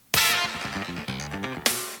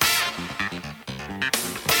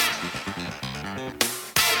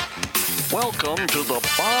Welcome to the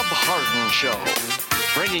Bob Harden Show,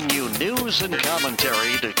 bringing you news and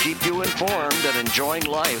commentary to keep you informed and enjoying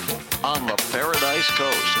life on the Paradise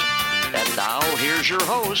Coast. And now, here's your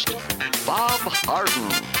host, Bob Harden.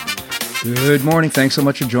 Good morning. Thanks so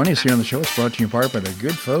much for joining us here on the show. It's brought to you in part by the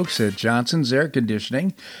good folks at Johnson's Air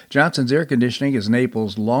Conditioning. Johnson's Air Conditioning is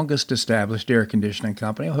Naples' longest established air conditioning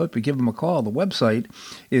company. I hope you give them a call. The website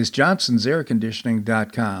is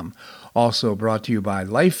johnsonsairconditioning.com. Also brought to you by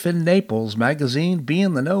Life in Naples magazine. Be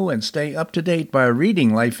in the know and stay up to date by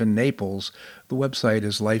reading Life in Naples. The website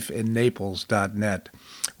is lifeinnaples.net.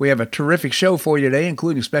 We have a terrific show for you today,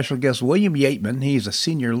 including special guest William Yateman. He's a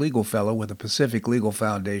senior legal fellow with the Pacific Legal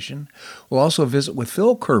Foundation. We'll also visit with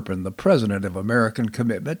Phil Kerpen, the president of American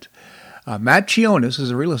Commitment. Matt Chionis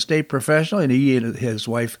is a real estate professional, and he and his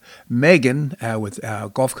wife Megan with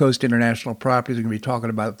Gulf Coast International Properties are going to be talking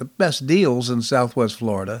about the best deals in Southwest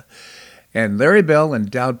Florida. And Larry Bell,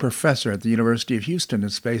 endowed professor at the University of Houston in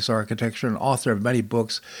space architecture and author of many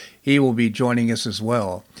books, he will be joining us as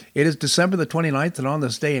well. It is December the 29th, and on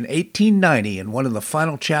this day in 1890, in one of the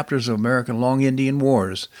final chapters of American Long Indian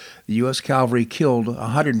Wars, the U.S. Cavalry killed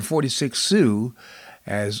 146 Sioux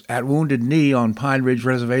at Wounded Knee on Pine Ridge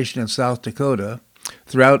Reservation in South Dakota.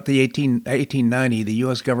 Throughout the 1890, the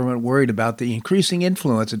U.S. government worried about the increasing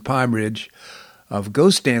influence at Pine Ridge of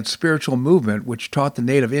Ghost Dance spiritual movement, which taught the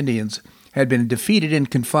native Indians had been defeated and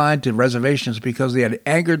confined to reservations because they had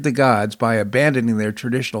angered the gods by abandoning their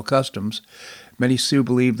traditional customs. Many Sioux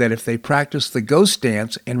believed that if they practiced the ghost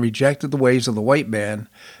dance and rejected the ways of the white man,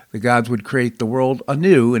 the gods would create the world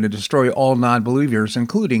anew and destroy all non-believers,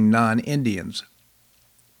 including non-Indians.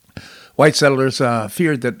 White settlers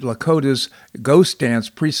feared that Lakota's ghost dance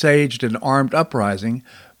presaged an armed uprising,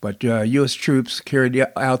 but U.S. troops carried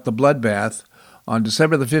out the bloodbath. On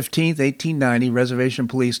December the 15th, 1890, reservation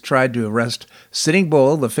police tried to arrest Sitting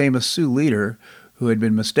Bull, the famous Sioux leader, who had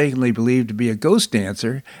been mistakenly believed to be a ghost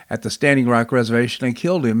dancer at the Standing Rock Reservation, and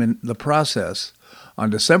killed him in the process. On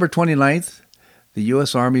December 29th, the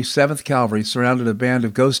U.S. Army 7th Cavalry surrounded a band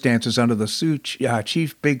of ghost dancers under the Sioux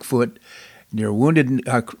Chief Bigfoot near Wounded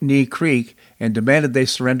Knee Creek and demanded they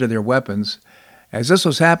surrender their weapons. As this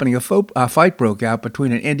was happening, a fight broke out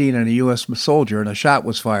between an Indian and a U.S. soldier, and a shot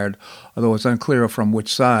was fired, although it's unclear from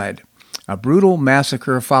which side. A brutal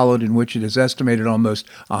massacre followed in which it is estimated almost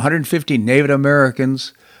 150 Native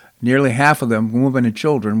Americans, nearly half of them women and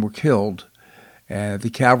children, were killed.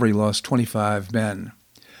 The cavalry lost 25 men.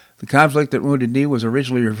 The conflict at Wounded Knee was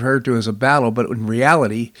originally referred to as a battle, but in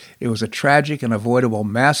reality, it was a tragic and avoidable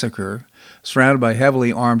massacre. Surrounded by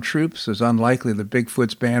heavily armed troops, it's unlikely that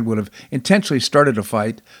Bigfoot's band would have intentionally started a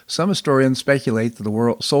fight. Some historians speculate that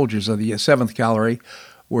the soldiers of the 7th Cavalry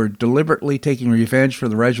were deliberately taking revenge for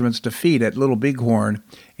the regiment's defeat at Little Bighorn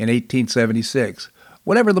in 1876.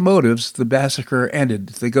 Whatever the motives, the massacre ended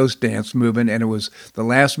the ghost dance movement, and it was the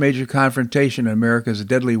last major confrontation in America's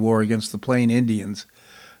deadly war against the Plain Indians.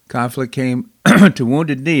 Conflict came to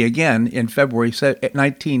Wounded Knee again in February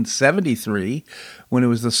 1973, when it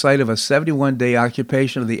was the site of a 71-day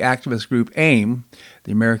occupation of the activist group AIM,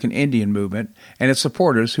 the American Indian Movement, and its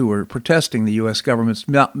supporters who were protesting the U.S. government's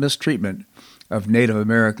mistreatment of Native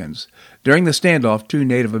Americans. During the standoff, 2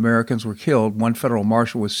 Native Americans were killed, 1 federal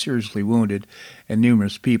marshal was seriously wounded, and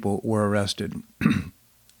numerous people were arrested.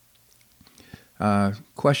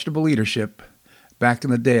 Questionable leadership back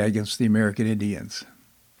in the day against the American Indians.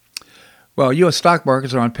 Well, U.S. stock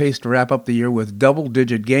markets are on pace to wrap up the year with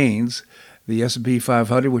double-digit gains. The S&P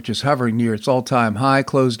 500, which is hovering near its all-time high,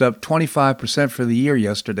 closed up 25% for the year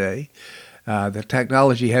yesterday. The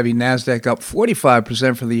technology-heavy NASDAQ up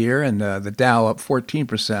 45% for the year, and the Dow up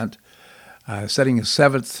 14%, setting a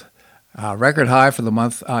 7th record high for the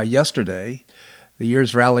month yesterday. The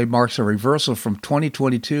year's rally marks a reversal from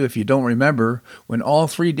 2022, if you don't remember, when all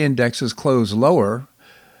 3 indexes closed lower.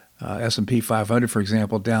 S&P 500, for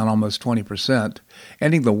example, down almost 20%,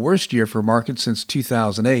 ending the worst year for markets since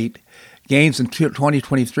 2008. Gains in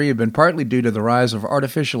 2023 have been partly due to the rise of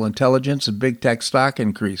artificial intelligence and big tech stock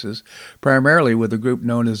increases, primarily with a group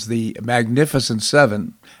known as the Magnificent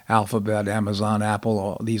Seven, Alphabet, Amazon, Apple,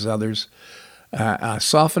 all these others. A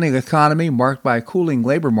softening economy marked by a cooling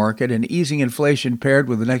labor market and easing inflation paired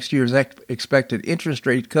with the next year's expected interest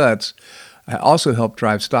rate cuts also helped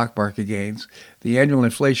drive stock market gains. The annual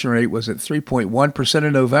inflation rate was at 3.1%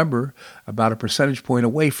 in November, about a percentage point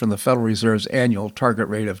away from the Federal Reserve's annual target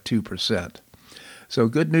rate of 2%. So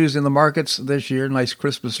good news in the markets this year. Nice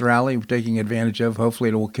Christmas rally we're taking advantage of. Hopefully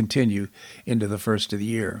it will continue into the first of the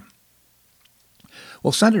year.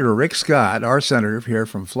 Well, Senator Rick Scott, our senator here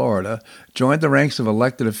from Florida, joined the ranks of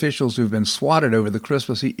elected officials who've been swatted over the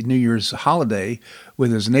Christmas New Year's holiday,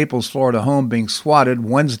 with his Naples, Florida home being swatted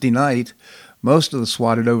Wednesday night. Most of the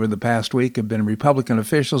swatted over the past week have been Republican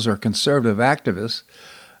officials or conservative activists.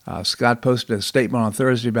 Scott posted a statement on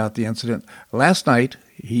Thursday about the incident. Last night,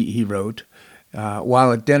 he wrote,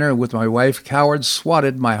 while at dinner with my wife, cowards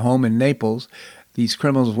swatted my home in Naples. These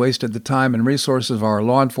criminals wasted the time and resources of our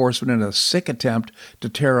law enforcement in a sick attempt to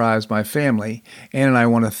terrorize my family. And I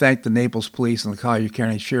want to thank the Naples Police and the Collier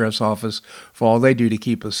County Sheriff's Office for all they do to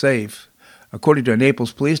keep us safe. According to the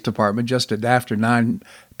Naples Police Department, just after 9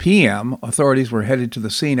 p.m., authorities were headed to the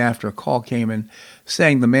scene after a call came in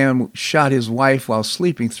saying the man shot his wife while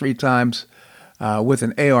sleeping 3 times with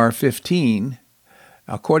an AR-15.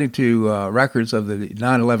 According to records of the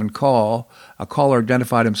 9/11 call, a caller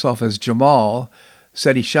identified himself as Jamal,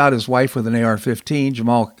 said he shot his wife with an AR-15.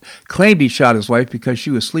 Jamal claimed he shot his wife because she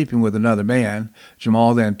was sleeping with another man.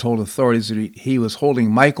 Jamal then told authorities that he was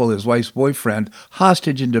holding Michael, his wife's boyfriend,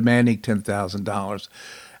 hostage and demanding $10,000.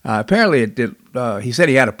 Apparently, he said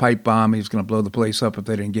he had a pipe bomb. He was going to blow the place up if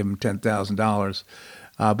they didn't give him $10,000.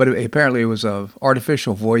 But apparently it was an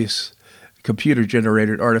artificial voice,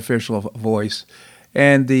 computer-generated artificial voice.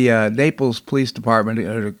 And the Naples Police Department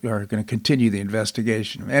are going to continue the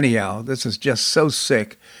investigation. Anyhow, this is just so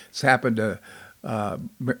sick. It's happened to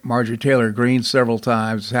Marjorie Taylor Greene several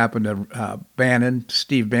times. It's happened to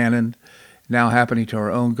Steve Bannon, now happening to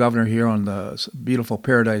our own governor here on the beautiful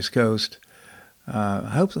Paradise Coast.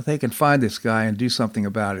 I hope that they can find this guy and do something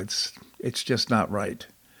about it. It's just not right.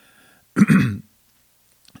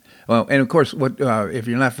 Well, and of course, if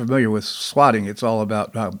you're not familiar with swatting, it's all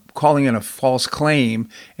about calling in a false claim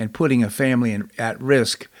and putting a family at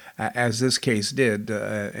risk, as this case did,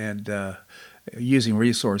 and using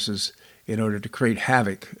resources in order to create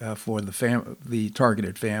havoc for the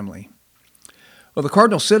targeted family. Well, the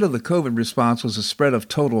cardinal sin of the COVID response was the spread of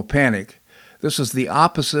total panic. This is the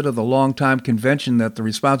opposite of the long-time convention that the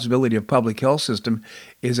responsibility of public health system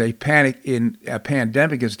is a panic in a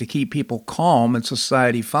pandemic is to keep people calm and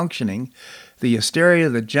society functioning. The hysteria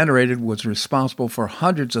that generated was responsible for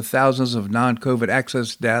hundreds of thousands of non-COVID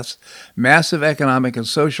excess deaths, massive economic and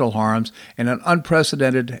social harms, and an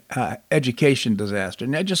unprecedented education disaster.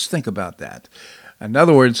 Now, just think about that. In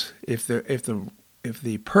other words, if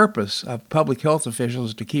the purpose of public health officials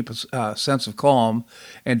is to keep a sense of calm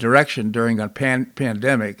and direction during a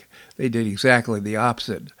pandemic, they did exactly the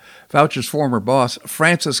opposite. Fauci's former boss,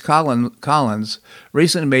 Francis Collins,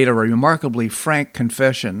 recently made a remarkably frank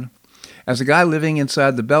confession. As a guy living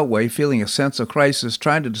inside the Beltway, feeling a sense of crisis,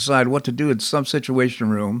 trying to decide what to do in some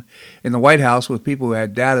situation room in the White House with people who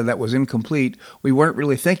had data that was incomplete, we weren't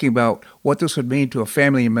really thinking about what this would mean to a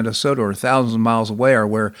family in Minnesota or thousands of miles away or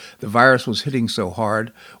where the virus was hitting so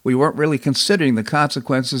hard. We weren't really considering the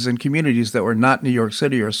consequences in communities that were not New York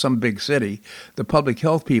City or some big city. The public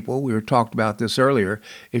health people, we were talked about this earlier,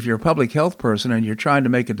 if you're a public health person and you're trying to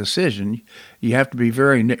make a decision, you have to be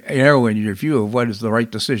very narrow in your view of what is the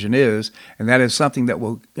right decision is, and that is something that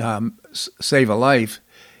will save a life.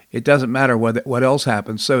 It doesn't matter what else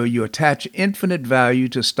happens. So you attach infinite value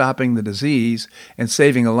to stopping the disease and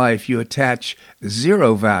saving a life. You attach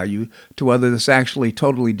zero value to whether this actually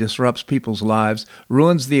totally disrupts people's lives,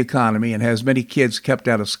 ruins the economy, and has many kids kept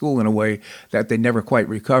out of school in a way that they never quite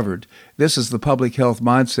recovered. This is the public health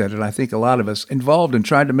mindset, and I think a lot of us involved in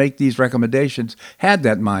trying to make these recommendations had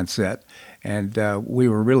that mindset. And we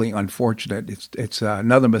were really unfortunate. It's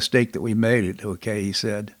another mistake that we made, okay, he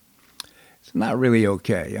said. It's not really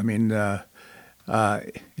okay. I mean,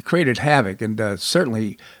 it created havoc, and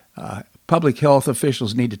certainly public health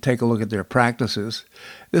officials need to take a look at their practices.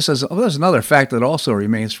 There's another fact that also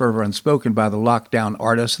remains forever unspoken by the lockdown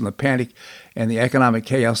artists and the panic and the economic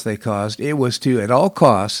chaos they caused. It was to, at all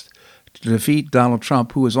costs, to defeat Donald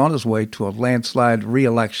Trump, who was on his way to a landslide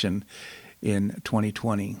re-election in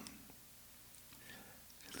 2020.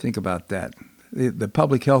 Think about that. The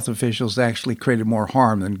public health officials actually created more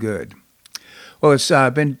harm than good. Well, it's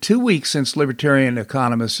been 2 weeks since libertarian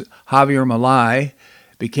economist Javier Milei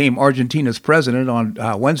became Argentina's president. On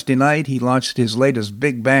Wednesday night, he launched his latest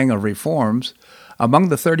big bang of reforms. Among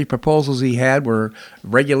the 30 proposals he had were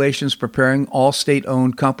regulations preparing all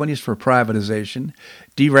state-owned companies for privatization,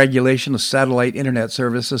 deregulation of satellite internet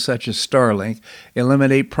services such as Starlink,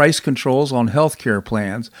 eliminate price controls on health care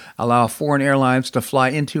plans, allow foreign airlines to fly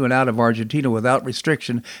into and out of Argentina without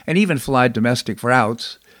restriction, and even fly domestic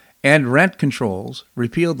routes, and rent controls,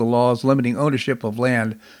 repeal the laws limiting ownership of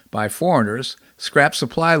land by foreigners, scrap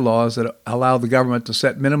supply laws that allow the government to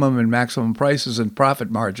set minimum and maximum prices and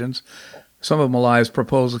profit margins, Some of Malaya's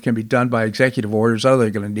proposals can be done by executive orders.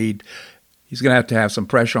 He's going to have some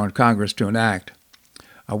pressure on Congress to enact.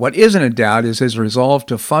 What isn't in doubt is his resolve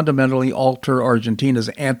to fundamentally alter Argentina's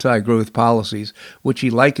anti-growth policies, which he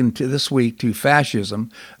likened this week to fascism.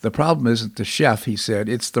 The problem isn't the chef, he said,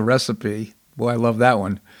 it's the recipe. Boy, I love that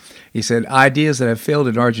one. He said, ideas that have failed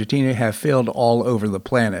in Argentina have failed all over the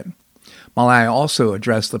planet. Malaya also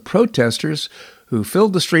addressed the protesters who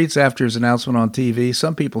filled the streets after his announcement on TV.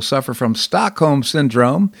 Some people suffer from Stockholm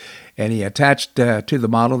Syndrome, and he attached to the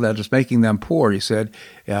model that is making them poor. He said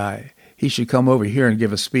he should come over here and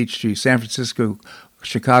give a speech to San Francisco,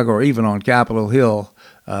 Chicago, or even on Capitol Hill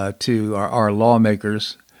to our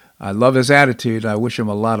lawmakers. I love his attitude. I wish him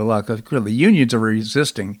a lot of luck. The unions are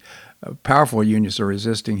resisting. Powerful unions are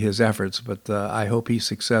resisting his efforts, but I hope he's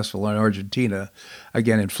successful in Argentina.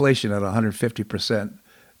 Again, inflation at 150%,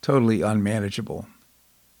 totally unmanageable.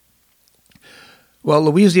 Well,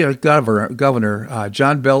 Louisiana Governor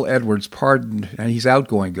John Bel Edwards pardoned, and he's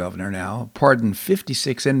outgoing governor now, pardoned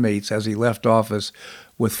 56 inmates as he left office,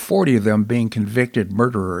 with 40 of them being convicted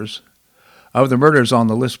murderers. Of the murders on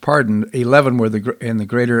the list pardoned, 11 were in the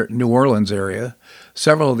greater New Orleans area.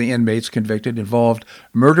 Several of the inmates convicted involved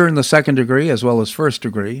murder in the second degree as well as first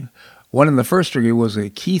degree. One in the first degree was a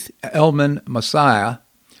Keith Elman Messiah,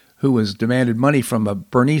 who was demanded money from a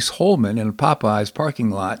Bernice Holman in a Popeye's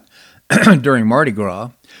parking lot during Mardi Gras.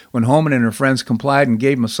 When Holman and her friends complied and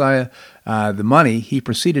gave Messiah the money, he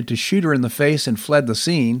proceeded to shoot her in the face and fled the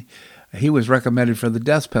scene. He was recommended for the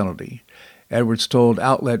death penalty. Edwards told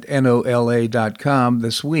outlet NOLA.com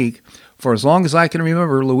this week, for as long as I can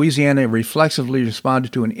remember, Louisiana reflexively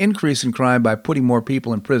responded to an increase in crime by putting more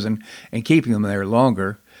people in prison and keeping them there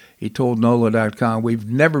longer. He told NOLA.com, we've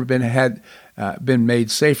never been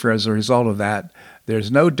made safer as a result of that.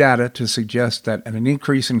 There's no data to suggest that an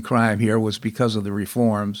increase in crime here was because of the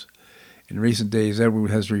reforms. In recent days,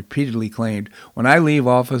 Edwards has repeatedly claimed, when I leave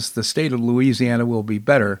office, the state of Louisiana will be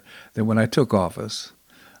better than when I took office.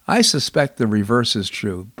 I suspect the reverse is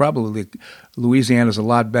true. Probably Louisiana is a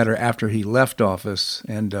lot better after he left office,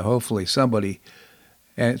 and hopefully somebody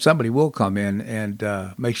will come in and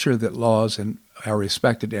make sure that laws are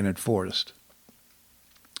respected and enforced.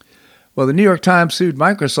 Well, the New York Times sued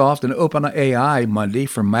Microsoft and OpenAI Monday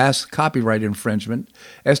for mass copyright infringement,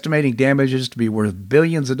 estimating damages to be worth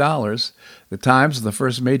billions of dollars. The Times, the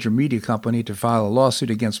first major media company to file a lawsuit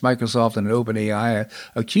against Microsoft and OpenAI,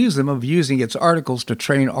 accused them of using its articles to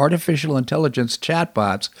train artificial intelligence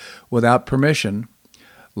chatbots without permission.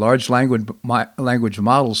 Large language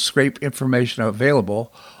models scrape information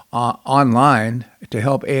available online to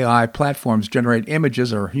help AI platforms generate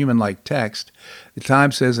images or human-like text. The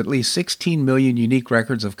Times says at least 16 million unique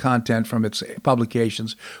records of content from its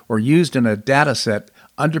publications were used in a data set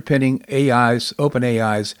underpinning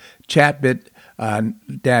OpenAI's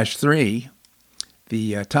Chatbit-3.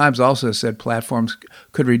 The Times also said platforms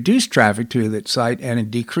could reduce traffic to the site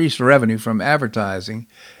and decrease revenue from advertising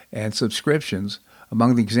and subscriptions.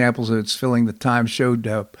 Among the examples of its filling, the Times showed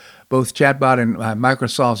both Chatbot and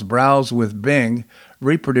Microsoft's Browse with Bing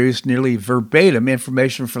reproduced nearly verbatim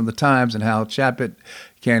information from the Times and how Chatbot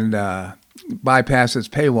can bypass its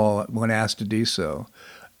paywall when asked to do so.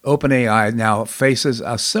 OpenAI now faces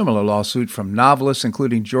a similar lawsuit from novelists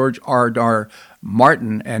including George R.R.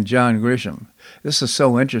 Martin and John Grisham. This is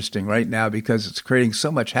so interesting right now because it's creating so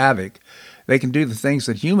much havoc. They can do the things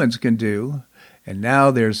that humans can do, and now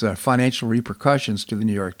there's financial repercussions to the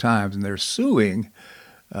New York Times, and they're suing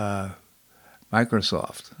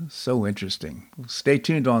Microsoft. So interesting. Stay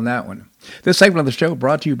tuned on that one. This segment of the show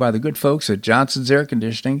brought to you by the good folks at Johnson's Air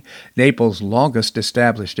Conditioning, Naples' longest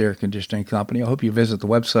established air conditioning company. I hope you visit the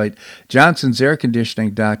website,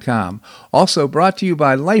 johnsonsairconditioning.com. Also brought to you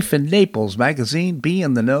by Life in Naples magazine. Be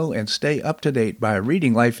in the know and stay up to date by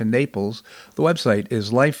reading Life in Naples. The website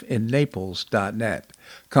is lifeinnaples.net.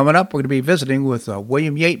 Coming up, we're going to be visiting with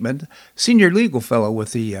William Yateman, Senior Legal Fellow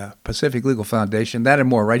with the Pacific Legal Foundation. That and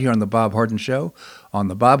more right here on The Bob Harden Show on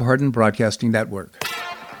the Bob Harden Broadcasting Network.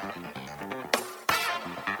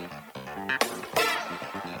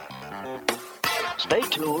 Stay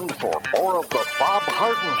tuned for more of The Bob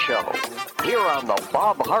Harden Show here on the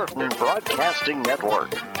Bob Harden Broadcasting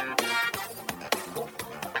Network.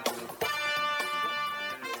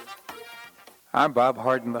 I'm Bob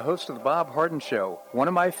Harden, the host of The Bob Harden Show. One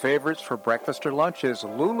of my favorites for breakfast or lunch is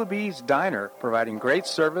Lulabee's Diner, providing great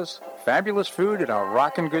service, fabulous food, and a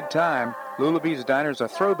rockin' good time. Lulabee's Diner is a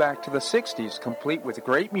throwback to the 60s, complete with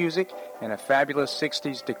great music and a fabulous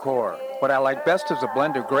 60s decor. What I like best is a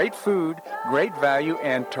blend of great food, great value,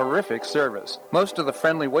 and terrific service. Most of the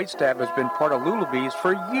friendly waitstaff has been part of Lulabee's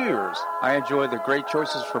for years. I enjoy the great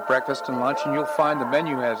choices for breakfast and lunch, and you'll find the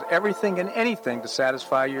menu has everything and anything to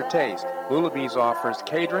satisfy your taste. Lulabee's offers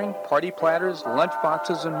catering, party platters, lunch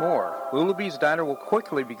boxes, and more. Lulabee's Diner will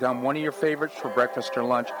quickly become one of your favorites for breakfast or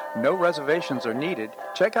lunch. No reservations are needed.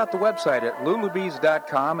 Check out the website at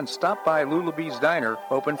lulabees.com and stop by Lulabee's Diner,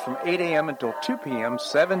 open from 8 a.m. until 2 p.m.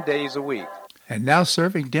 7 days a week. And now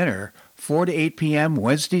serving dinner 4 to 8 p.m.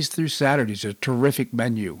 Wednesdays through Saturdays. A terrific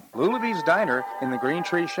menu. Lulabee's Diner in the Green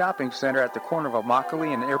Tree Shopping Center at the corner of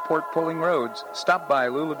Immokalee and Airport Pulling Roads. Stop by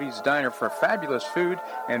Lulabee's Diner for fabulous food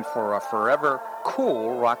and for a forever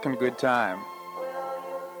cool rockin' good time.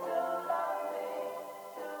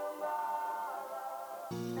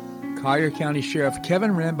 Collier County Sheriff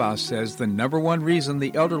Kevin Rambach says the number one reason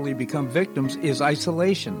the elderly become victims is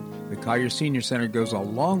isolation. The Collier Senior Center goes a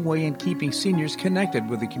long way in keeping seniors connected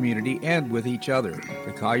with the community and with each other.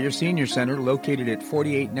 The Collier Senior Center, located at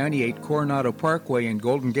 4898 Coronado Parkway in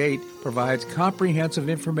Golden Gate, provides comprehensive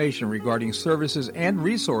information regarding services and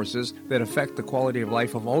resources that affect the quality of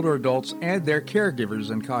life of older adults and their caregivers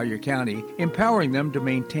in Collier County, empowering them to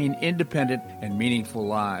maintain independent and meaningful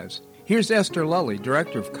lives. Here's Esther Lully,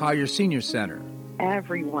 Director of Collier Senior Center.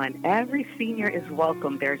 Everyone, every senior is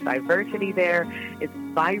welcome. There's diversity there. It's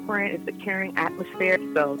vibrant. It's a caring atmosphere.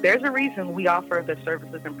 So there's a reason we offer the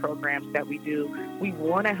services and programs that we do. We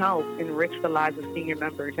want to help enrich the lives of senior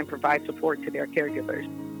members and provide support to their caregivers.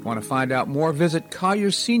 Want to find out more? Visit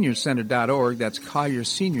CollierSeniorCenter.org. That's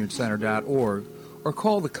CollierSeniorCenter.org. Or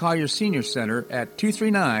call the Collier Senior Center at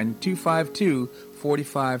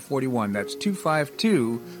 239-252-4541. That's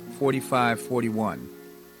 252-4541.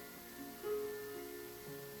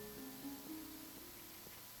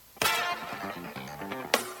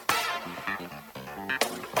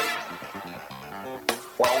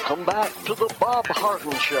 Welcome back to the Bob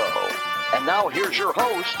Harden Show. And now here's your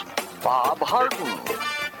host, Bob Harden.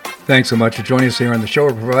 Thanks so much for joining us here on the show.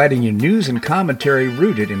 We're providing you news and commentary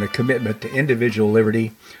rooted in a commitment to individual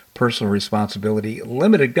liberty, personal responsibility,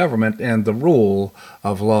 limited government, and the rule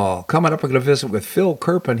of law. Coming up, we're going to visit with Phil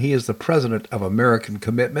Kerpen. He is the president of American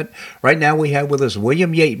Commitment. Right now we have with us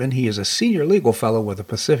William Yeatman. He is a senior legal fellow with the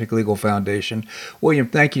Pacific Legal Foundation. William,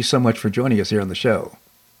 thank you so much for joining us here on the show.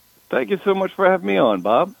 Thank you so much for having me on,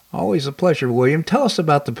 Bob. Always a pleasure, William. Tell us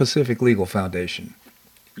about the Pacific Legal Foundation.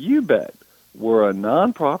 You bet. We're a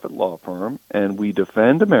nonprofit law firm, and we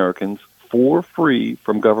defend Americans for free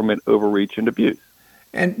from government overreach and abuse.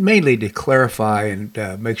 And mainly to clarify and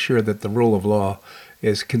make sure that the rule of law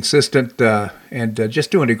is consistent and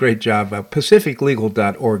just doing a great job.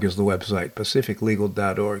 PacificLegal.org is the website,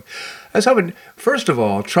 PacificLegal.org. First of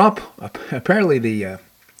all, Trump, apparently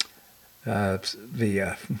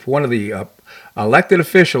one of the elected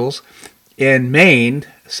officials in Maine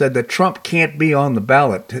said that Trump can't be on the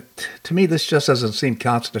ballot. To me, this just doesn't seem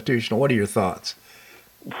constitutional. What are your thoughts?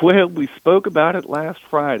 Well, we spoke about it last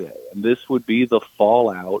Friday, and this would be the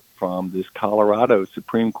fallout from this Colorado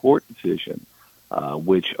Supreme Court decision,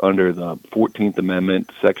 which under the 14th Amendment,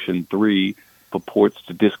 Section 3, purports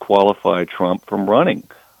to disqualify Trump from running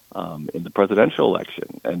in the presidential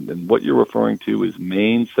election. And what you're referring to is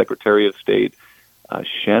Maine Secretary of State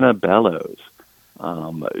Shenna Bellows,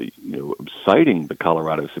 citing the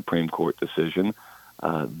Colorado Supreme Court decision,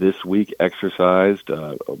 this week exercised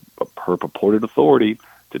her purported authority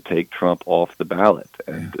to take Trump off the ballot.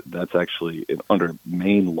 And that's actually, under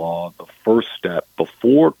Maine law, the first step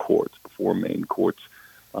before Maine courts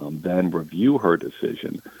then review her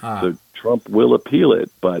decision. So Trump will appeal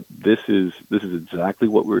it, but this is exactly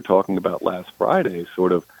what we were talking about last Friday,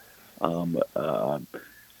 sort of I'll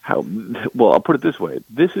put it this way.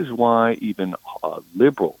 This is why even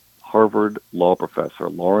liberal Harvard law professor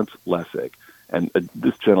Lawrence Lessig, and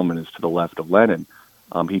this gentleman is to the left of Lenin,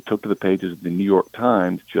 he took to the pages of the New York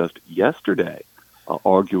Times just yesterday,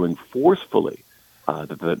 arguing forcefully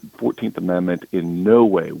that the 14th Amendment in no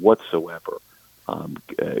way whatsoever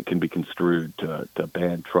can be construed to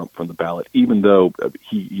ban Trump from the ballot, even though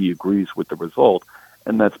he agrees with the result.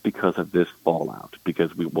 And that's because of this fallout,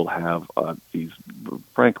 because we will have these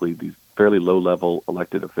fairly low-level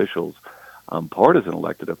elected officials, partisan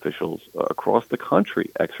elected officials across the country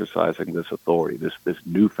exercising this authority, this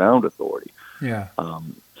newfound authority. Yeah.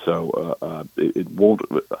 It won't.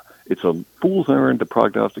 It's a fool's errand to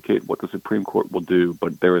prognosticate what the Supreme Court will do,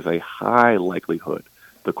 but there is a high likelihood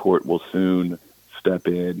the court will soon step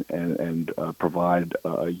in and provide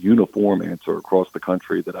a uniform answer across the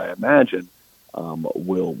country that I imagine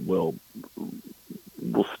will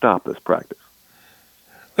stop this practice.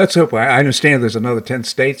 Let's hope. I understand there's another 10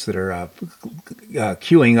 states that are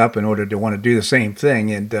queuing up in order to want to do the same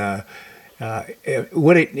thing. And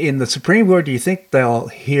in the Supreme Court, do you think they'll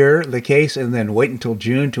hear the case and then wait until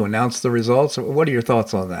June to announce the results? What are your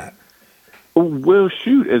thoughts on that? Well,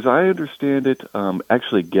 shoot, as I understand it,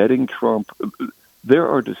 actually getting Trump, there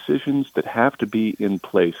are decisions that have to be in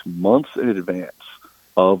place months in advance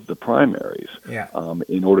of the primaries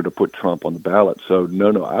in order to put Trump on the ballot. So,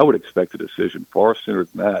 no, I would expect a decision far sooner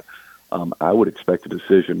than that. I would expect a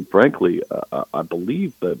decision, frankly, I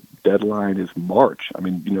believe the deadline is March. I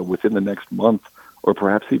mean, within the next month or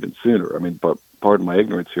perhaps even sooner. I mean, but pardon my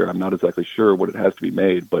ignorance here, I'm not exactly sure what it has to be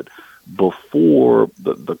made, but before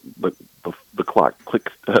the clock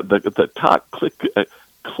clicks,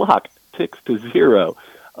 clock ticks to zero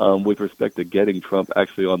with respect to getting Trump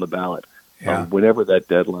actually on the ballot. Whenever that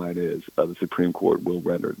deadline is, the Supreme Court will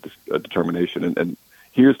render a determination, and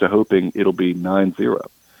here's to hoping it'll be 9-0.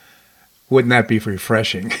 Wouldn't that be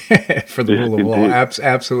refreshing for the rule of law?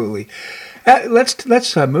 Absolutely.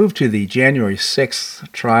 Let's move to the January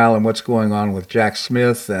 6th trial and what's going on with Jack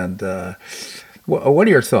Smith. And what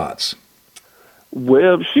are your thoughts?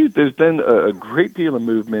 Well, shoot, there's been a great deal of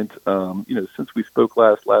movement, since we spoke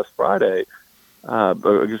last Friday. I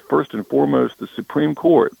guess first and foremost, the Supreme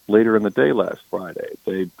Court, later in the day last Friday,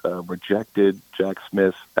 they rejected Jack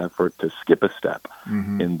Smith's effort to skip a step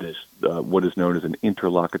in this, what is known as an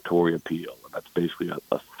interlocutory appeal. And that's basically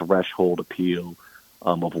a threshold appeal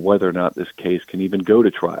of whether or not this case can even go to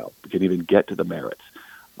trial, can even get to the merits.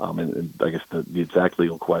 And I guess the exact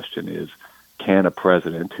legal question is, can a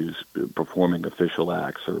president who's performing official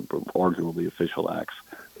acts or arguably official acts,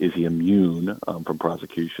 is he immune from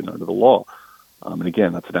prosecution under the law? And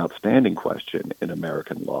again, that's an outstanding question in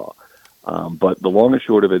American law. But the long and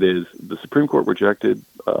short of it is the Supreme Court rejected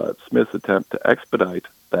Smith's attempt to expedite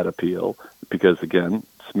that appeal because, again,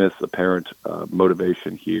 Smith's apparent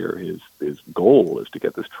motivation here, his goal is to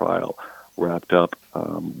get this trial wrapped up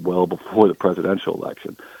well before the presidential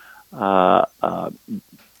election.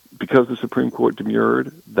 Because the Supreme Court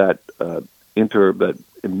demurred, that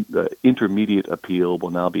intermediate appeal will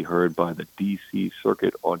now be heard by the D.C.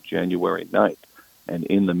 Circuit on January 9th. And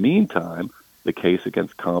in the meantime, the case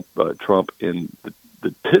against Trump in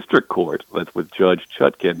the district court, that's with Judge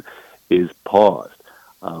Chutkan, is paused.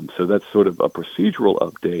 So that's sort of a procedural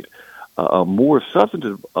update. A more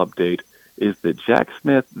substantive update is that Jack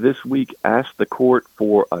Smith this week asked the court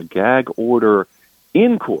for a gag order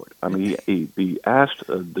in court. I mean, he asked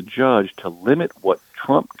the judge to limit what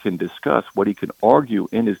Trump can discuss, what he can argue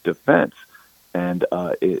in his defense, and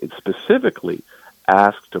it specifically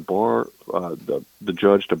asked to bar the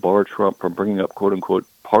judge to bar Trump from bringing up "quote unquote"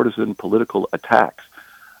 partisan political attacks,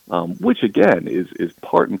 which again is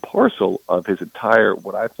part and parcel of his entire,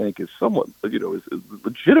 what I think is somewhat is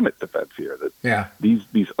legitimate defense here, that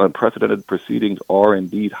these unprecedented proceedings are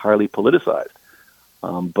indeed highly politicized.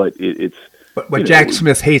 But it's but Jack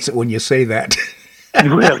Smith hates it when you say that.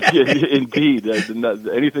 Well, yeah, indeed, not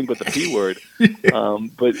anything but the P word.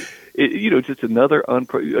 But just another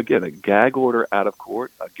again, a gag order out of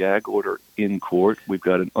court, a gag order in court. We've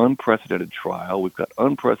got an unprecedented trial. We've got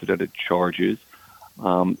unprecedented charges.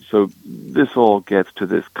 So this all gets to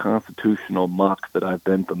this constitutional muck that I've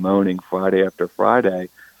been bemoaning Friday after Friday,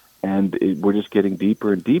 and we're just getting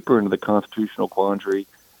deeper and deeper into the constitutional quandary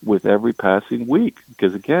with every passing week.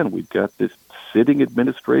 Because again, we've got this sitting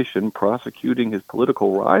administration prosecuting his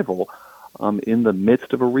political rival in the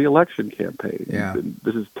midst of a re-election campaign. Yeah. And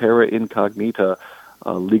this is terra incognita,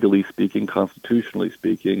 legally speaking, constitutionally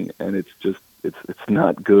speaking, and it's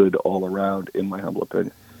not good all around, in my humble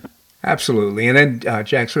opinion. Absolutely. And then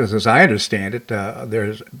Jack Smith, as I understand it,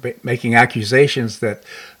 there's making accusations that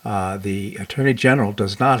the Attorney General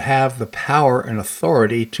does not have the power and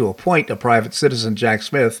authority to appoint a private citizen, Jack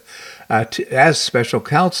Smith, as special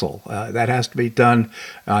counsel. That has to be done,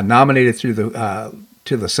 nominated through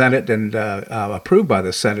to the Senate and approved by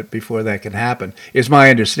the Senate before that can happen, is my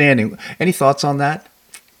understanding. Any thoughts on that?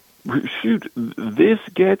 Shoot,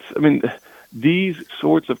 these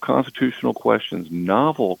sorts of constitutional questions,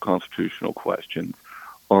 novel constitutional questions,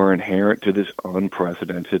 are inherent to this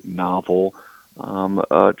unprecedented, novel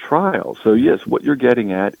trial. So yes, what you're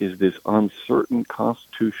getting at is this uncertain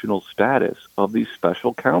constitutional status of these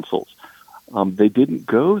special counsels. They didn't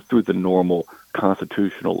go through the normal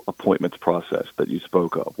constitutional appointments process that you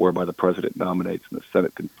spoke of, whereby the president nominates and the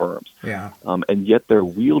Senate confirms. Yeah. And yet they're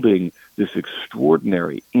wielding this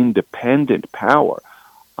extraordinary independent power.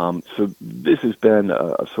 So this has been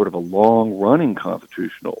a sort of a long-running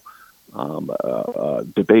constitutional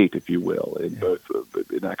debate, if you will, in both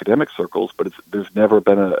in academic circles, but there's never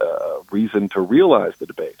been a reason to realize the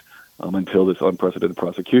debate until this unprecedented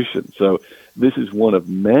prosecution. So this is one of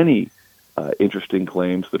many interesting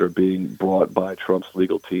claims that are being brought by Trump's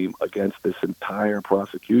legal team against this entire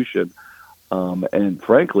prosecution. And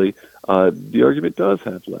frankly, the argument does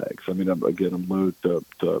have legs. I mean, I'm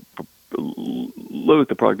loath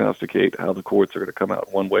to prognosticate how the courts are going to come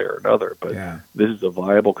out one way or another, but this is a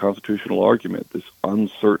viable constitutional argument, this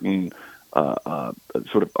uncertain,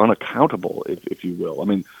 sort of unaccountable, if you will. I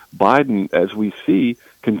mean, Biden, as we see,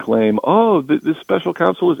 can claim, this special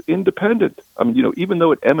counsel is independent. I mean, even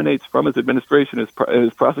though it emanates from his administration as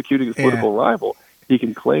prosecuting his political rival, he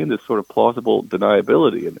can claim this sort of plausible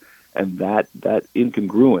deniability, and that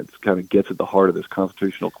incongruence kind of gets at the heart of this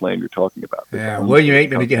constitutional claim you're talking about. William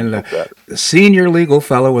Aitman, again, the senior legal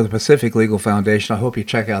fellow with the Pacific Legal Foundation. I hope you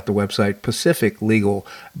check out the website,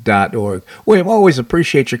 pacificlegal.org. William, always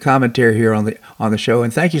appreciate your commentary here on the show,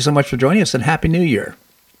 and thank you so much for joining us, and Happy New Year.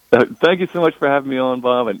 Thank you so much for having me on,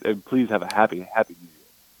 Bob, and please have a happy New Year.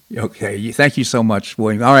 Okay, thank you so much,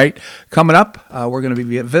 William. All right, coming up, we're going to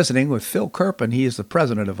be visiting with Phil Kerpen. He is the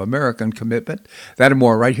president of American Commitment. That and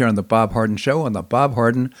more right here on The Bob Harden Show on the Bob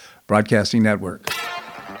Harden Broadcasting Network.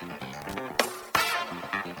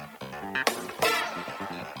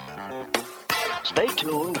 Stay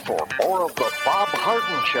tuned for more of The Bob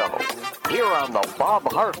Harden Show here on the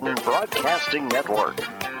Bob Harden Broadcasting Network.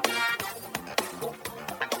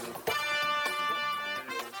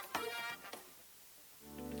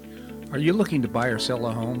 Are you looking to buy or sell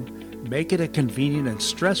a home? Make it a convenient and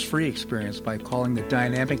stress-free experience by calling the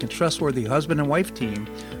dynamic and trustworthy husband and wife team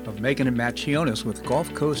of Megan and Matt Chionis with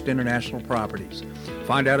Gulf Coast International Properties.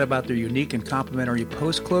 Find out about their unique and complimentary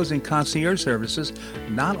post-closing concierge services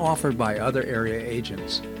not offered by other area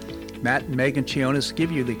agents. Matt and Megan Chionis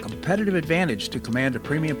give you the competitive advantage to command a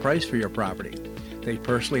premium price for your property. They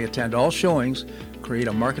personally attend all showings, create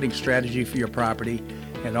a marketing strategy for your property,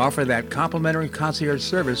 and offer that complimentary concierge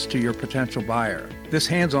service to your potential buyer. This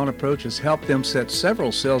hands-on approach has helped them set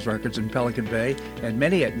several sales records in Pelican Bay, and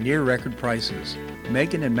many at near-record prices.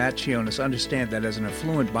 Megan and Matt Chionis understand that as an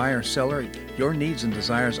affluent buyer-seller, your needs and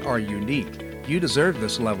desires are unique. You deserve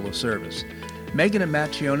this level of service. Megan and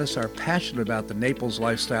Matt Chionis are passionate about the Naples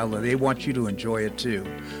lifestyle, and they want you to enjoy it too.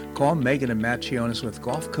 Call Megan and Matt Chionis with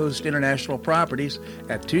Gulf Coast International Properties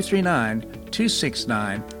at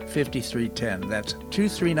 239-269-5310. That's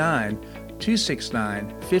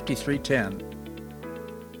 239-269-5310.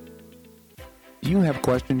 Do you have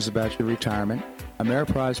questions about your retirement?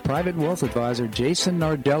 Ameriprise Private Wealth Advisor Jason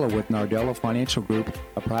Nardella with Nardella Financial Group,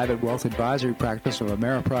 a private wealth advisory practice of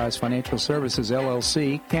Ameriprise Financial Services,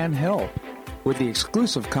 LLC, can help. With the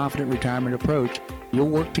exclusive Confident Retirement approach, you'll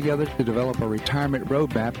work together to develop a retirement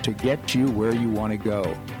roadmap to get you where you want to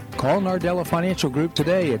go. Call Nardella Financial Group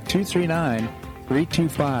today at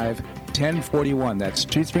 239-325-1041. That's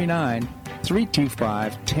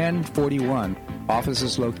 239-325-1041. Office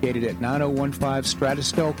is located at 9015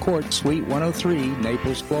 Stratusdale Court, Suite 103,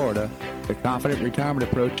 Naples, Florida. The Confident Retirement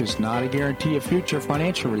approach is not a guarantee of future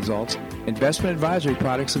financial results. Investment advisory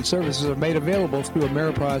products and services are made available through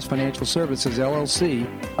Ameriprise Financial Services, LLC,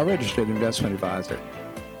 a registered investment advisor.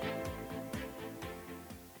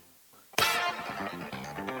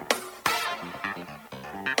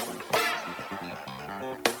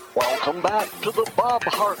 Welcome back to the Bob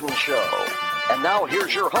Harden Show. And now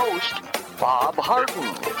here's your host, Bob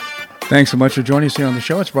Harden. Thanks so much for joining us here on the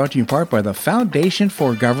show. It's brought to you in part by the Foundation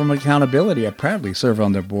for Government Accountability. I proudly serve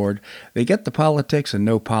on their board. They get the politics and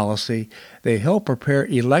no policy. They help prepare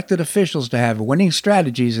elected officials to have winning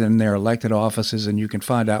strategies in their elected offices, and you can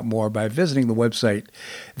find out more by visiting the website,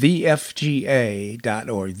 thefga.org,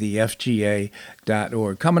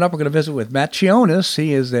 thefga.org. Coming up, we're going to visit with Matt Chionis.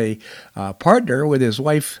 He is a partner with his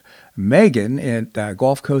wife, Megan, at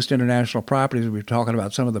Gulf Coast International Properties. We're talking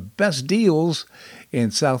about some of the best deals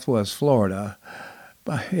in Southwest Florida.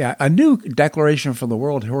 A new declaration from the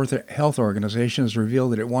World Health Organization has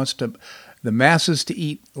revealed that it wants the masses to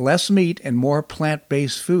eat less meat and more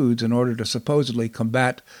plant-based foods in order to supposedly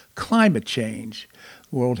combat climate change.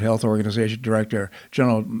 World Health Organization Director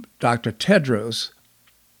General Dr. Tedros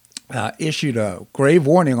issued a grave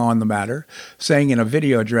warning on the matter, saying in a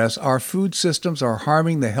video address, "Our food systems are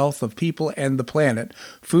harming the health of people and the planet.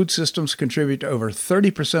 Food systems contribute to over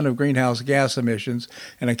 30% of greenhouse gas emissions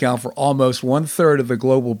and account for almost 1/3 of the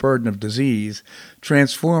global burden of disease.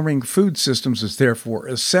 Transforming food systems is therefore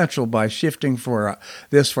essential by shifting for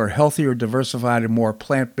healthier, diversified, and more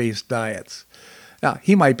plant-based diets." Now,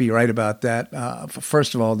 he might be right about that.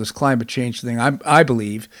 First of all, this climate change thing, I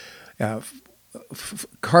believe,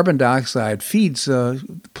 carbon dioxide feeds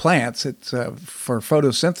plants. It's for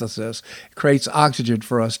photosynthesis. It creates oxygen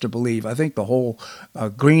for us to believe. I think the whole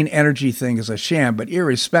green energy thing is a sham, but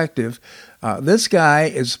irrespective, this guy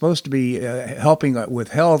is supposed to be helping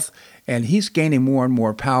with health, and he's gaining more and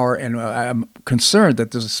more power, and I'm concerned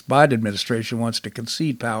that this Biden administration wants to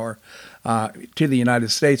concede power to the United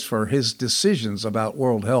States for his decisions about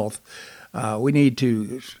world health. We need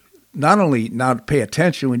to not only not pay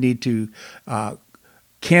attention, we need to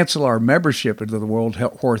cancel our membership into the World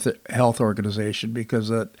Health Organization,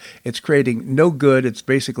 because it's creating no good. It's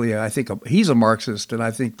basically, I think, he's a Marxist, and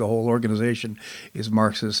I think the whole organization is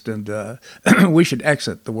Marxist, and we should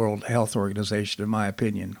exit the World Health Organization, in my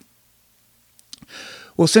opinion.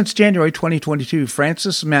 Well, since January 2022,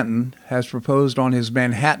 Francis Menton has proposed on his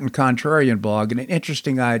Manhattan Contrarian blog an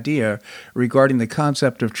interesting idea regarding the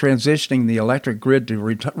concept of transitioning the electric grid to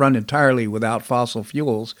run entirely without fossil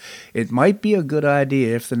fuels. It might be a good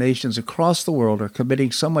idea if the nations across the world are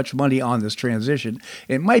committing so much money on this transition.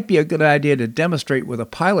 It might be a good idea to demonstrate with a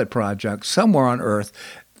pilot project somewhere on Earth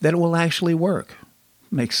that it will actually work.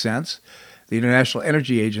 Makes sense. The International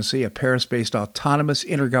Energy Agency, a Paris-based autonomous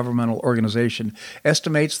intergovernmental organization,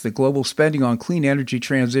 estimates the global spending on clean energy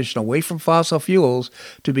transition away from fossil fuels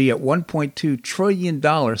to be at $1.2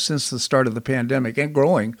 trillion since the start of the pandemic, and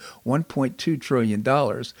growing $1.2 trillion.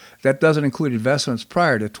 That doesn't include investments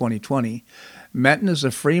prior to 2020. Menton is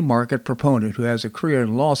a free market proponent who has a career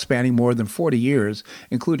in law spanning more than 40 years,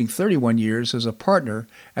 including 31 years as a partner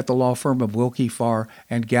at the law firm of Wilkie Farr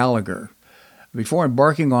and Gallagher. Before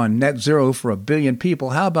embarking on net zero for 1 billion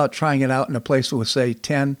people, how about trying it out in a place with, say,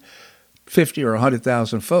 10, 50, or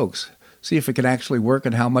 100,000 folks? See if it can actually work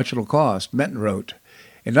and how much it'll cost, Menton wrote.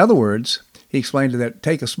 In other words, he explained that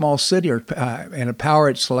take a small city and power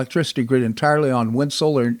its electricity grid entirely on wind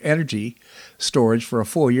solar energy storage for a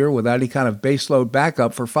full year without any kind of baseload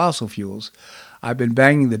backup for fossil fuels. I've been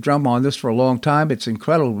banging the drum on this for a long time. It's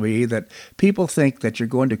incredible to me that people think that you're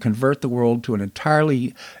going to convert the world to an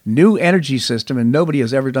entirely new energy system, and nobody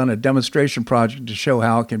has ever done a demonstration project to show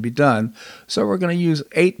how it can be done. So we're going to use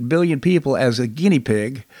 8 billion people as a guinea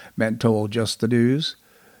pig, Menton told Just the News.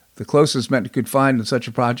 The closest Menton could find in such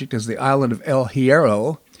a project is the island of El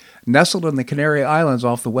Hierro. Nestled in the Canary Islands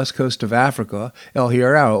off the west coast of Africa, El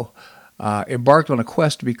Hierro embarked on a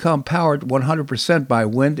quest to become powered 100% by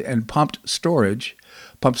wind and pumped storage.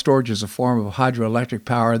 Pumped storage is a form of hydroelectric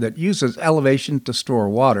power that uses elevation to store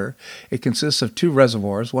water. It consists of 2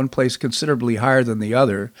 reservoirs, one placed considerably higher than the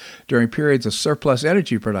other. During periods of surplus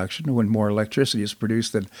energy production, when more electricity is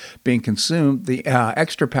produced than being consumed, the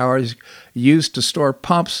extra power is used to store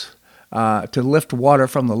pumps to lift water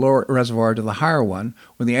from the lower reservoir to the higher one.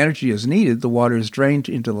 When the energy is needed, the water is drained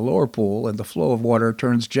into the lower pool, and the flow of water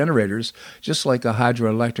turns generators, just like a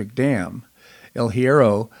hydroelectric dam. El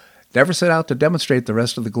Hierro never set out to demonstrate the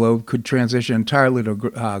rest of the globe could transition entirely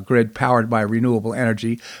to a grid powered by renewable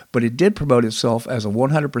energy, but it did promote itself as a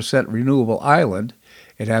 100% renewable island.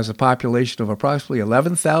 It has a population of approximately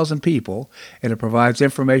 11,000 people, and it provides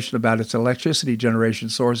information about its electricity generation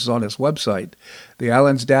sources on its website. The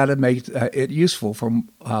island's data makes it useful for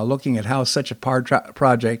looking at how such a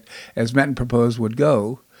project as Menton proposed would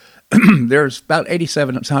go. There's about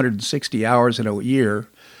 8,760 hours in a year,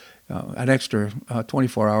 an extra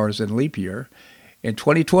 24 hours in leap year. In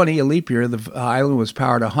 2020, a leap year, the island was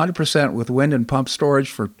powered 100% with wind and pump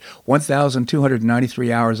storage for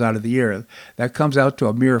 1,293 hours out of the year. That comes out to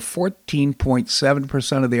a mere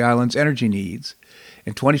 14.7% of the island's energy needs.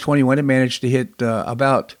 In 2021, it managed to hit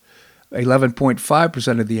about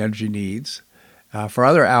 11.5% of the energy needs. For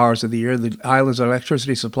other hours of the year, the island's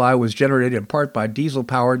electricity supply was generated in part by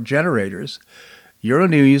diesel-powered generators.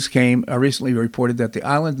 Euronews recently reported that the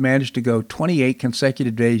island managed to go 28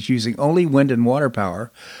 consecutive days using only wind and water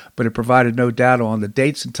power, but it provided no data on the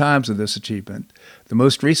dates and times of this achievement. The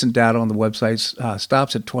most recent data on the website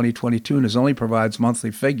stops at 2022 and only provides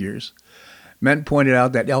monthly figures. Menton pointed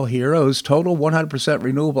out that El Hierro's total 100%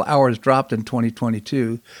 renewable hours dropped in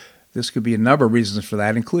 2022. This could be a number of reasons for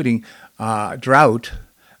that, including drought.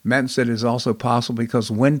 Menton said it is also possible because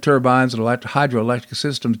wind turbines and hydroelectric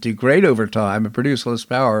systems degrade over time and produce less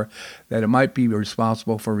power, that it might be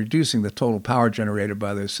responsible for reducing the total power generated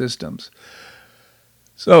by those systems.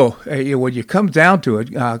 So when you come down to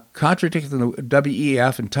it, contradicting the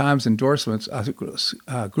WEF and Times endorsements,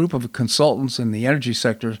 a group of consultants in the energy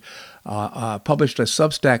sector published a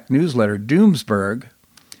Substack newsletter, Doomsburg,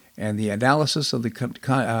 And the analysis of the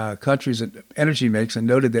country's energy mix and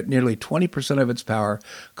noted that nearly 20% of its power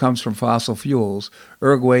comes from fossil fuels.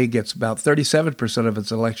 Uruguay gets about 37% of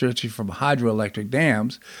its electricity from hydroelectric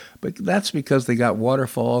dams, but that's because they got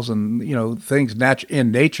waterfalls and things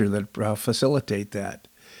in nature that facilitate that.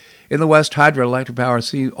 In the West, hydroelectric power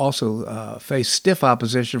also face stiff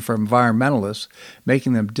opposition from environmentalists,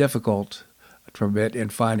 making them difficult to permit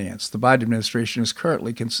and finance. The Biden administration is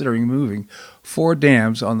currently considering moving 4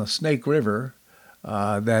 dams on the Snake River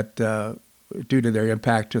that due to their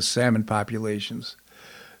impact to salmon populations.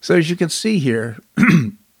 So as you can see here,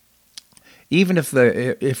 even if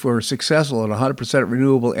we're successful in a 100%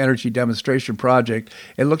 renewable energy demonstration project,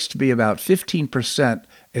 it looks to be about 15%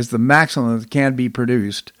 is the maximum that can be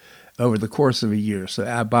produced over the course of a year.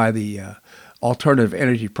 So by the alternative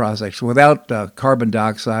energy projects without carbon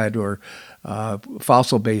dioxide or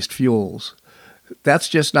fossil-based fuels. That's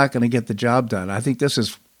just not going to get the job done. I think this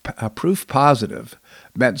is proof positive.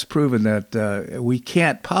 Metten's proven that we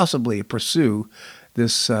can't possibly pursue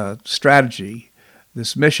this strategy,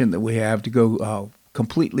 this mission that we have to go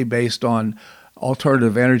completely based on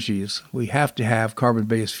alternative energies. We have to have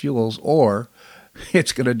carbon-based fuels or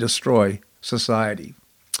it's going to destroy society.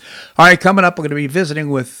 All right, coming up, we're going to be visiting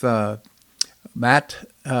with Matt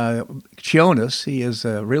Chionis. He is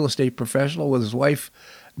a real estate professional with his wife,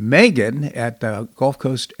 Megan, at Gulf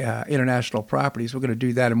Coast International Properties. We're going to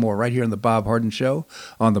do that and more right here on The Bob Harden Show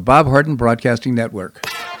on the Bob Harden Broadcasting Network.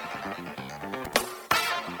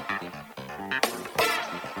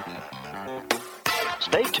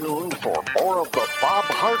 Stay tuned for more of The Bob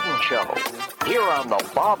Harden Show here on the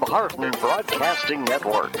Bob Harden Broadcasting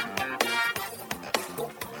Network.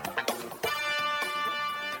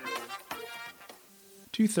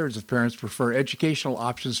 2/3 of parents prefer educational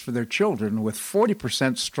options for their children, with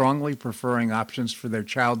 40% strongly preferring options for their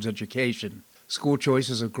child's education. School choice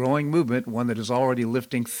is a growing movement, one that is already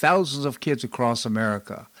lifting thousands of kids across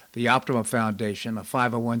America. The Optima Foundation, a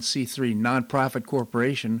 501c3 nonprofit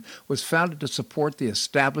corporation, was founded to support the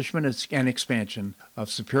establishment and expansion of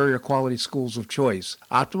superior quality schools of choice.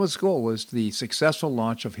 Optima's goal is the successful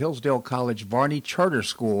launch of Hillsdale College Varney Charter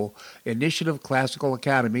School, Initiative Classical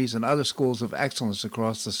Academies, and other schools of excellence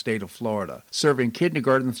across the state of Florida, serving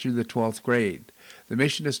kindergarten through the 12th grade. The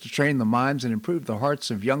mission is to train the minds and improve the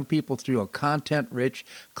hearts of young people through a content-rich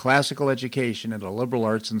classical education in the liberal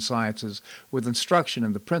arts and sciences with instruction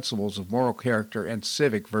in the principles of moral character and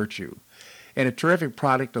civic virtue. And a terrific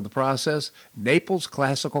product of the process, Naples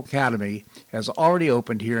Classical Academy has already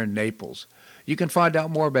opened here in Naples. You can find out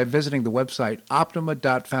more by visiting the website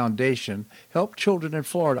optima.foundation. Help children in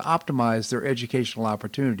Florida optimize their educational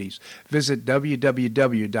opportunities. Visit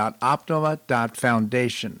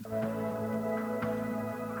www.optima.foundation.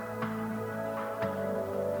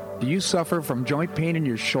 Do you suffer from joint pain in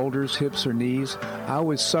your shoulders, hips, or knees? I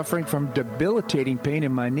was suffering from debilitating pain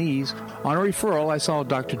in my knees. On a referral, I saw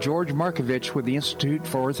Dr. George Markovich with the Institute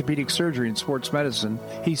for Orthopedic Surgery and Sports Medicine.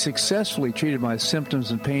 He successfully treated my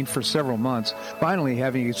symptoms and pain for several months. Finally,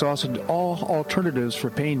 having exhausted all alternatives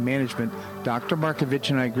for pain management, Dr.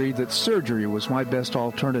 Markovich and I agreed that surgery was my best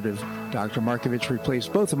alternative. Dr. Markovich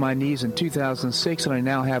replaced both of my knees in 2006, and I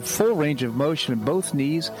now have full range of motion in both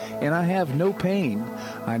knees, and I have no pain.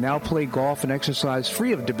 I now play golf and exercise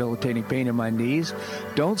free of debilitating pain in my knees.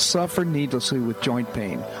 Don't suffer needlessly with joint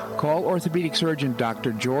pain. Call orthopedic surgeon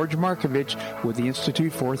Dr. George Markovich with the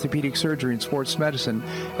Institute for Orthopedic Surgery and Sports Medicine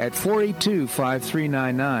at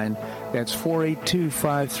 482-5399. That's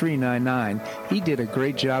 482-5399. He did a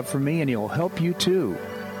great job for me, and he'll help you too.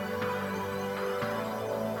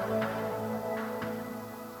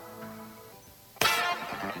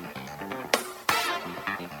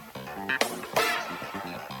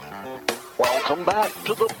 Welcome back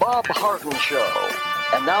to the Bob Harden Show.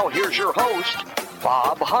 And now here's your host,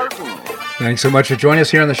 Bob Harden. Thanks so much for joining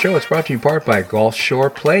us here on the show. It's brought to you in part by Gulf Shore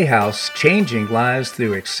Playhouse, changing lives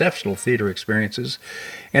through exceptional theater experiences,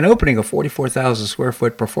 and opening a 44,000 square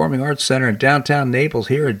foot performing arts center in downtown Naples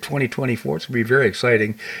here in 2024. It's going to be very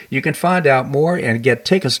exciting. You can find out more and get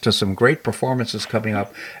tickets to some great performances coming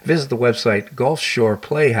up. Visit the website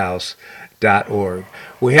gulfshoreplayhouse.org.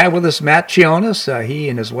 We have with us Matt Chionis. He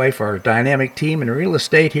and his wife are a dynamic team in real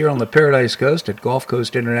estate here on the Paradise Coast at Gulf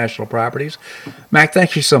Coast International Properties. Matt,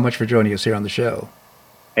 thank you so much for joining us here on the show.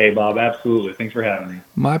 Hey, Bob, absolutely. Thanks for having me.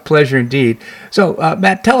 My pleasure indeed. So,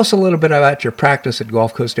 Matt, tell us a little bit about your practice at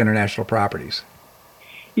Gulf Coast International Properties.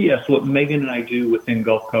 Yes, what Megan and I do within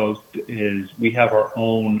Gulf Coast is we have our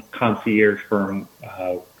own concierge firm,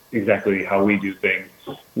 exactly how we do things.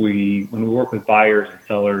 when we work with buyers and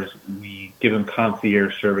sellers, we give them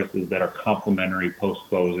concierge services that are complimentary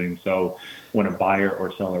post-closing. So when a buyer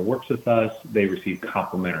or seller works with us, they receive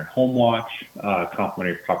complimentary home watch,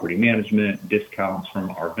 complimentary property management, discounts from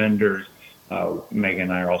our vendors. Megan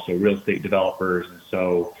and I are also real estate developers, and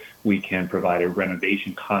so we can provide a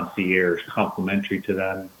renovation concierge complimentary to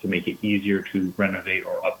them to make it easier to renovate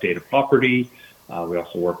or update a property. We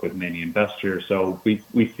also work with many investors. So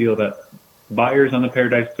we feel that buyers on the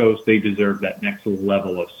Paradise Coast, they deserve that next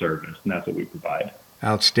level of service, and that's what we provide.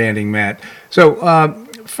 Outstanding, Matt. So,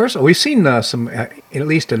 first of all, we've seen some at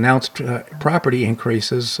least announced property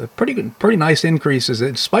increases, pretty nice increases,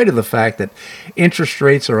 in spite of the fact that interest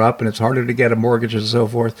rates are up and it's harder to get a mortgage and so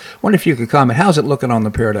forth. I wonder if you could comment. How's it looking on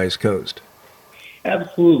the Paradise Coast?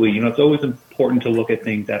 Absolutely. It's always important to look at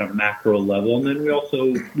things at a macro level, and then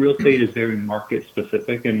real estate is very market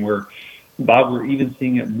specific, and Bob, we're even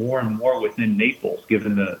seeing it more and more within Naples,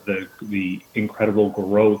 given the incredible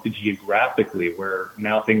growth geographically, where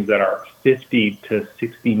now things that are 50 to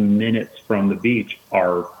 60 minutes from the beach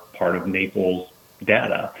are part of Naples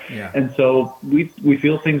data. Yeah. And so we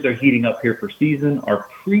feel things are heating up here for season. Our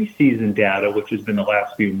preseason data, which has been the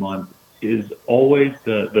last few months, is always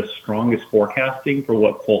the strongest forecasting for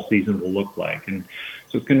what full season will look like. And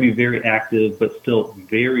so it's going to be very active, but still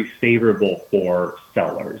very favorable for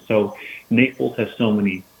sellers. So Naples has so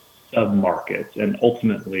many sub-markets, and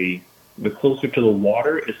ultimately, the closer to the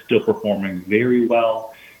water is still performing very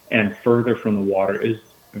well, and further from the water is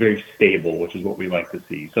very stable, which is what we like to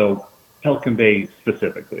see. So Pelican Bay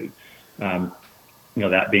specifically,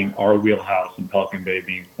 that being our wheelhouse, and Pelican Bay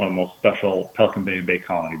being one of the most special, Pelican Bay and Bay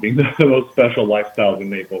Colony being the most special lifestyles in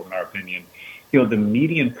Naples, in our opinion. The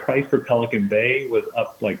median price for Pelican Bay was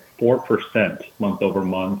up like 4% month over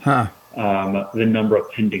month. Huh. The number of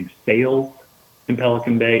pending sales in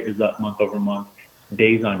Pelican Bay is up month over month.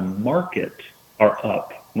 Days on market are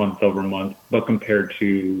up month over month, but compared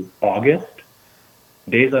to August,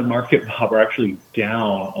 days on market, Bob, are actually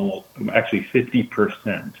down actually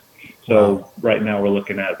 50%. So Wow. Right now we're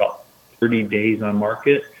looking at about 30 days on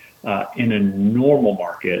market. In a normal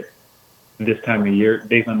market, this time of year,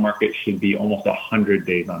 days on market should be almost 100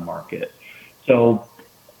 days on market. So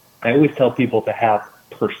I always tell people to have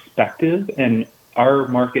perspective, and our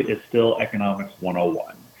market is still economics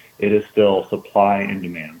 101. It is still supply and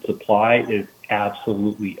demand. Supply is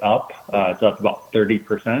absolutely up. It's up about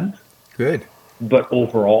 30%. Good. But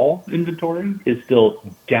overall inventory is still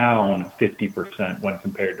down 50% when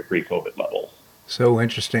compared to pre-COVID levels. So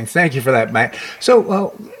interesting. Thank you for that, Matt.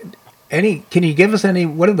 So, can you give us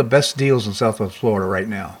what are the best deals in Southwest Florida right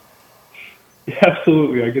now? Yeah,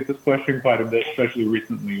 absolutely. I get this question quite a bit, especially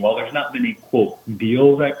recently. While there's not many, quote,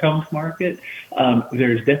 deals that come to market,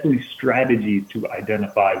 there's definitely strategies to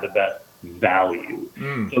identify the best value.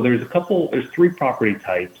 So there's 3 property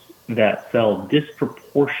types that sell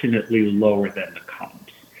disproportionately lower than the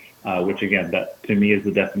comps, which again, that to me is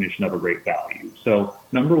the definition of a great value. So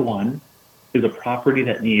number 1 is a property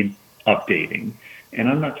that needs updating. And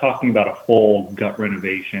I'm not talking about a full gut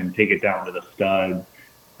renovation, take it down to the studs.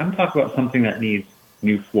 I'm talking about something that needs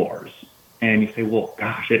new floors. And you say, well,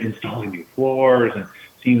 gosh, installing new floors and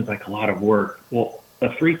seems like a lot of work. Well,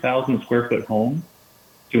 a 3,000 square foot home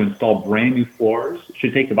to install brand new floors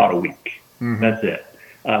should take about a week. Mm-hmm. That's it.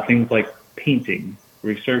 Things like painting,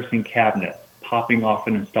 resurfacing cabinets, popping off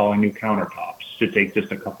and installing new countertops should take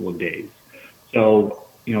just a couple of days. So,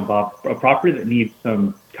 Bob, a property that needs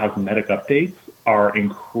some cosmetic updates are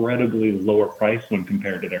incredibly lower priced when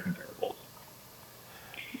compared to their comparables.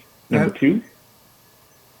 Number 2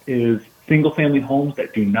 is single-family homes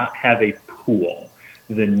that do not have a pool.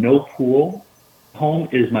 The no pool home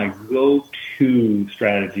is my go-to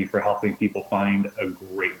strategy for helping people find a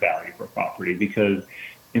great value for property, because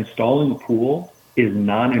installing a pool is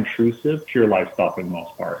non-intrusive to your lifestyle for the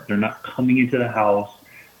most part. They're not coming into the house.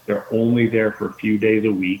 They're only there for a few days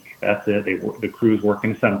a week. That's it. The crews work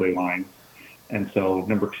in assembly lines. And so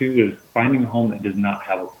number 2 is finding a home that does not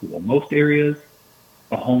have a pool. Most areas,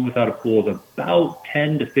 a home without a pool is about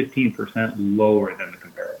 10 to 15% lower than the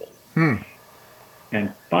comparables.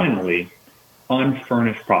 And finally,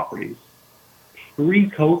 unfurnished properties.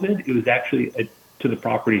 Pre-COVID, it was actually to the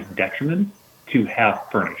property's detriment to have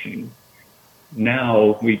furnishing.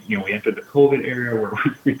 Now we entered the COVID era where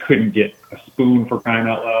we couldn't get a spoon, for crying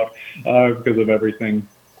out loud, because of everything.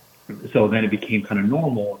 So then it became kind of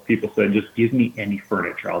normal. People said, just give me any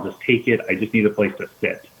furniture. I'll just take it. I just need a place to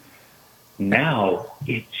sit. Now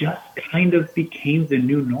it just kind of became the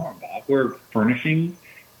new norm, Bob, where furnishings,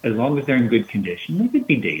 as long as they're in good condition, they could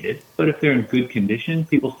be dated, but if they're in good condition,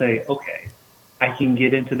 people say, okay, I can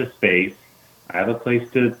get into the space. I have a place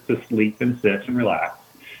to sleep and sit and relax.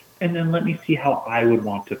 And then let me see how I would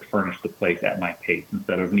want to furnish the place at my pace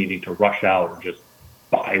instead of needing to rush out or just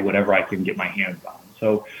buy whatever I can get my hands on.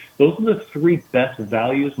 So those are the three best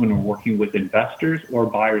values when we're working with investors or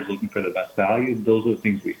buyers looking for the best value. Those are the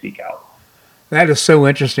things we seek out. That is so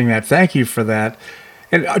interesting, Matt. Thank you for that.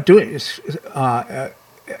 And are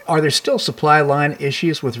there still supply line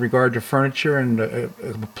issues with regard to furniture and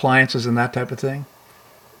appliances and that type of thing?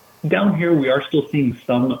 Down here, we are still seeing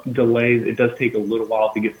some delays. It does take a little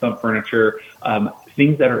while to get some furniture.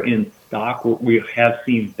 Things that are in stock, we have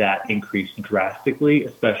seen that increase drastically,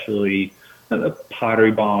 especially the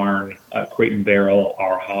Pottery Barn, Crate and Barrel,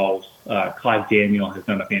 Our House. Clive Daniel has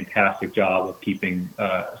done a fantastic job of keeping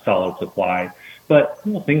solid supply. But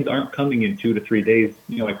things aren't coming in 2 to 3 days,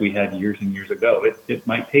 like we had years and years ago. It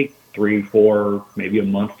might take 3, 4, maybe a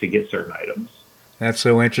month to get certain items. That's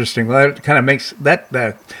so interesting. Well, that kind of makes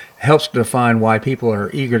that helps define why people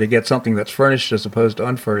are eager to get something that's furnished as opposed to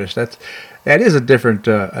unfurnished. That is a different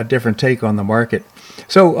take on the market.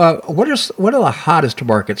 So, what are the hottest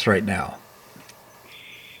markets right now?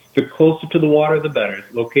 The closer to the water, the better.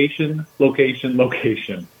 Location, location,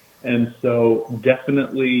 location. And so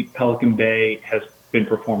definitely Pelican Bay has been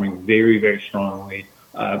performing very, very strongly.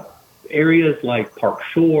 Areas like Park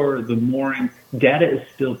Shore, the Mooring, data is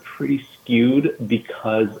still pretty skewed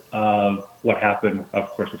because of what happened, of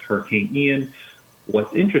course, with Hurricane Ian.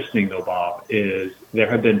 What's interesting, though, Bob, is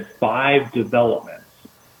there have been 5 developments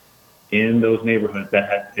in those neighborhoods that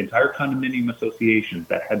had entire condominium associations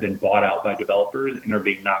that have been bought out by developers and are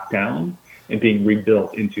being knocked down and being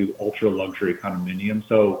rebuilt into ultra-luxury condominiums.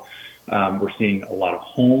 So we're seeing a lot of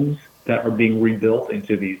homes that are being rebuilt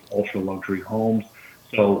into these ultra-luxury homes.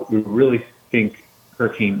 So we really think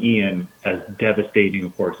Hurricane Ian, as devastating,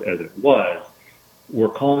 of course, as it was, we're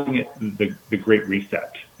calling it the Great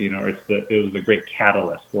Reset. It was the Great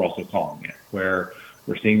Catalyst, we're also calling it, where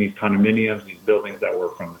we're seeing these condominiums, these buildings that were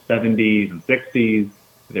from the 70s and 60s,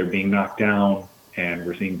 they're being knocked down, and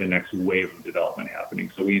we're seeing the next wave of development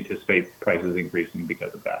happening. So we anticipate prices increasing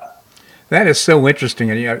because of that. That is so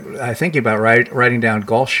interesting. And I think about writing down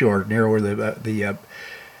Gulf Shore near where the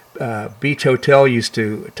Beach Hotel used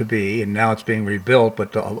to be, and now it's being rebuilt.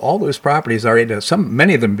 But all those properties are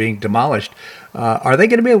many of them being demolished. Are they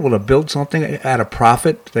going to be able to build something at a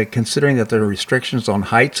profit, considering that there are restrictions on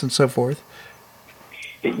heights and so forth?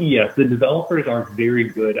 Yes, the developers are very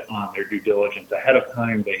good on their due diligence ahead of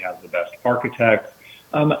time. They have the best architects.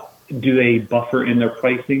 Do they buffer in their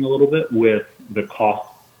pricing a little bit with the cost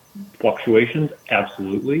fluctuations?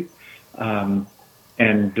 Absolutely. And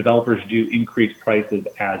developers do increase prices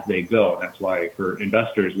as they go. That's why for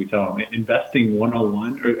investors, we tell them investing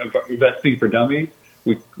 101 or investing for dummies.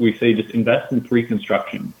 We say just invest in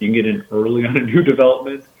pre-construction. You can get in early on a new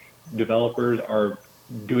development. Developers are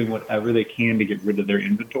doing whatever they can to get rid of their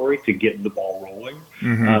inventory to get the ball rolling.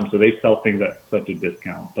 Mm-hmm. So they sell things at such a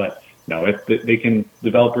discount. But no, if they can,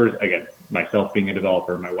 developers, again, myself being a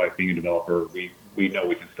developer, my wife being a developer, we know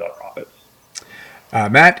we can still have profits.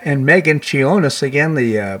 Matt and Megan Chionis, again,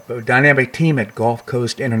 the dynamic team at Gulf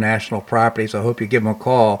Coast International Properties. I hope you give them a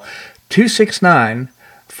call.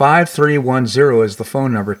 269-5310 is the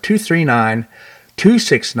phone number.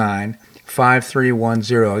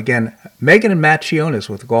 239-269-5310. Again, Megan and Matt Chionis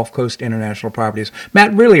with Gulf Coast International Properties.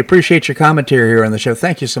 Matt, really appreciate your commentary here on the show.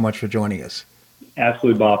 Thank you so much for joining us.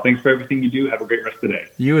 Absolutely, Bob. Thanks for everything you do. Have a great rest of the day.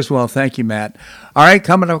 You as well. Thank you, Matt. All right,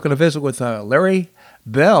 coming up, we're going to visit with Larry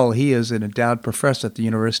Bell. He is an endowed professor at the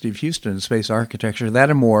University of Houston in space architecture.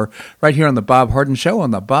 That and more right here on The Bob Harden Show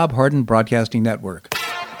on the Bob Harden Broadcasting Network.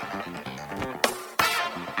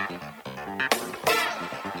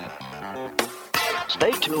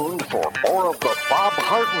 Stay tuned for more of The Bob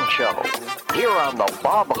Harden Show here on the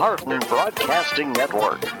Bob Harden Broadcasting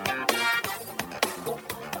Network.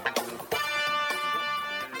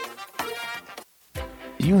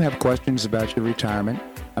 You have questions about your retirement?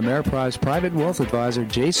 Ameriprise Private Wealth Advisor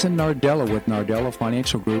Jason Nardella with Nardella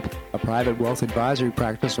Financial Group, a private wealth advisory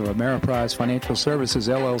practice of Ameriprise Financial Services,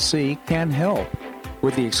 LLC, can help.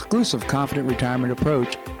 With the exclusive Confident Retirement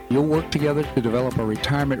approach, you'll work together to develop a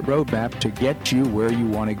retirement roadmap to get you where you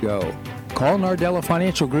want to go. Call Nardella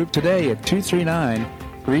Financial Group today at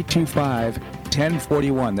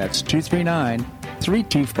 239-325-1041. That's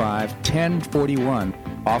 239-325-1041.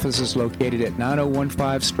 Office is located at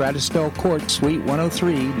 9015 Stratosdale Court, Suite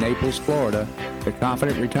 103, Naples, Florida. The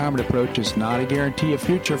Confident Retirement approach is not a guarantee of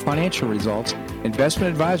future financial results.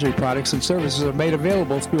 Investment advisory products and services are made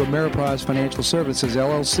available through Ameriprise Financial Services,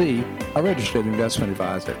 LLC, a registered investment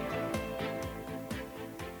advisor.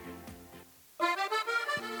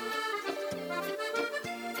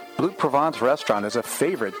 Blue Provence Restaurant is a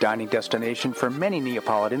favorite dining destination for many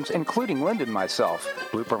Neapolitans, including Linda and myself.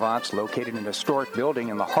 Blue Provence, located in a historic building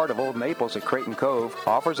in the heart of Old Naples at Creighton Cove,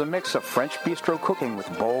 offers a mix of French bistro cooking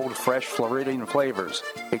with bold, fresh Floridian flavors.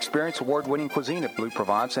 Experience award-winning cuisine at Blue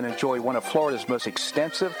Provence and enjoy one of Florida's most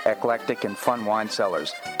extensive, eclectic, and fun wine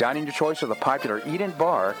cellars. Dining your choice of the popular Eat and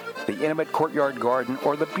Bar, the intimate courtyard garden,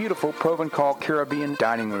 or the beautiful Provencal Caribbean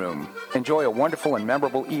dining room. Enjoy a wonderful and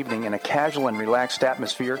memorable evening in a casual and relaxed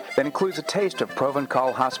atmosphere that includes a taste of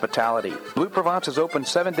Provencal hospitality. Blue Provence is open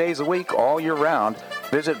 7 days a week, all year round.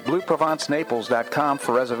 Visit BlueProvenceNaples.com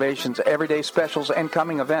for reservations, everyday specials, and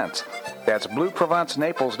coming events. That's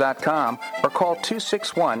BlueProvenceNaples.com or call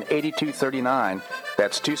 261-8239.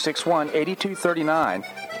 That's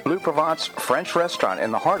 261-8239. Blue Provence French Restaurant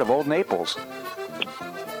in the heart of Old Naples.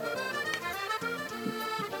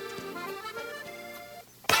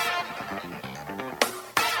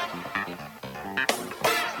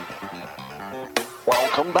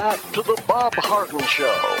 Welcome back to the Bob Harden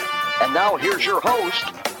Show. And now here's your host,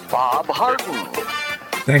 Bob Harden.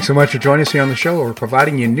 Thanks so much for joining us here on the show. We're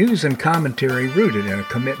providing you news and commentary rooted in a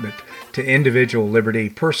commitment to individual liberty,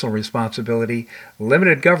 personal responsibility,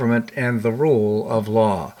 limited government, and the rule of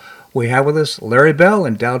law. We have with us Larry Bell,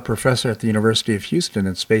 endowed professor at the University of Houston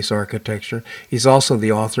in space architecture. He's also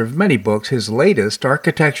the author of many books. His latest,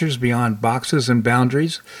 Architectures Beyond Boxes and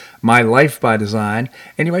Boundaries, My Life by Design,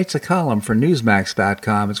 and he writes a column for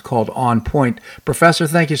Newsmax.com. It's called On Point. Professor,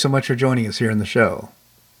 thank you so much for joining us here on the show.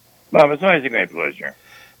 Bob, it's always a great pleasure.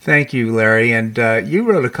 Thank you, Larry. And you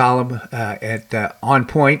wrote a column at On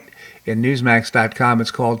Point in Newsmax.com.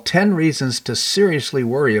 It's called 10 Reasons to Seriously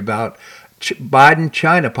Worry About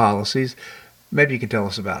Biden-China Policies. Maybe you can tell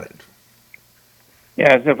us about it.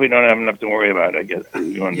 Yeah, as if we don't have enough to worry about, I guess,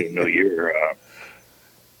 going into a new year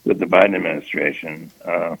with the Biden administration.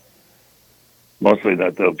 Mostly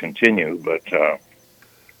that they'll continue, but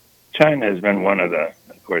China has been one of the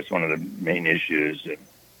main issues,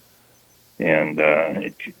 and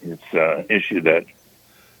it's an issue that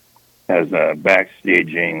has a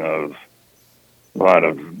backstaging of a lot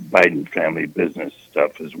of Biden family business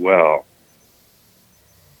stuff as well,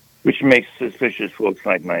 which makes suspicious folks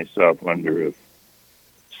like myself wonder if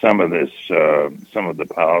some of the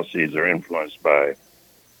policies are influenced by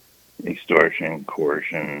extortion,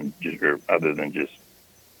 coercion, or other than just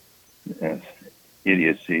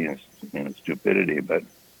idiocy and stupidity. But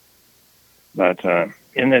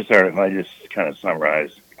in this article, I just kind of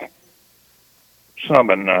summarized some,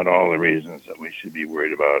 but not all, the reasons that we should be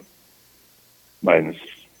worried about Biden's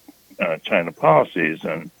China policies.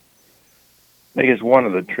 And I guess one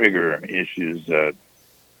of the trigger issues that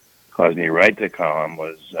caused me to write the column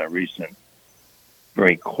was a recent,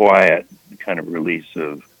 very quiet kind of release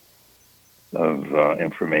of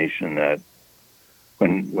information that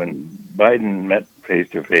when Biden met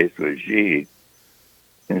face-to-face with Xi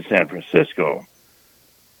in San Francisco,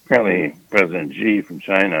 apparently President Xi from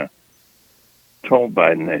China told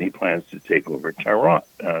Biden that he plans to take over Taiwan.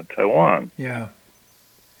 Yeah,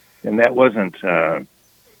 and that wasn't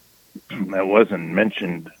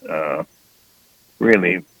mentioned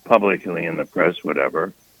really publicly in the press,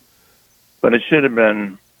 whatever. But it should have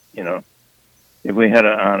been, if we had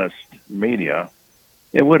an honest media,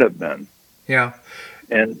 it would have been. Yeah.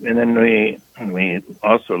 And then we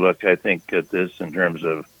also look, I think, at this in terms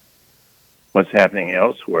of what's happening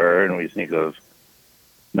elsewhere, and we think of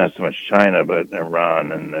not so much China, but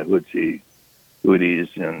Iran and the Houthis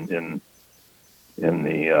in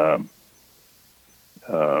the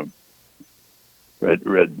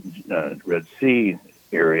Red Sea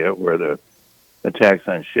area, where the attacks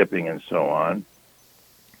on shipping and so on.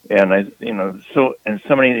 And so in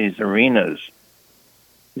so many of these arenas,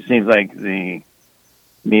 it seems like the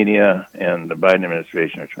media and the Biden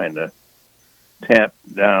administration are trying to tamp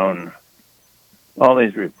down all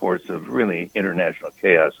these reports of really international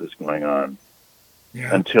chaos that's going on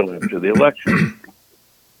until after the election.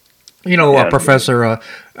 Professor,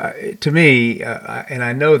 to me, and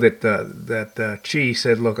I know that Xi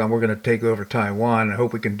said, look, we're going to take over Taiwan. I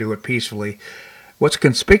hope we can do it peacefully. What's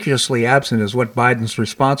conspicuously absent is what Biden's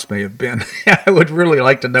response may have been. I would really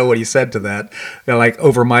like to know what he said to that. Like,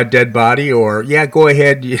 over my dead body, or, yeah, go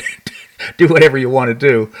ahead, you do whatever you want to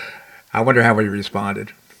do. I wonder how he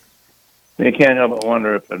responded. You can't help but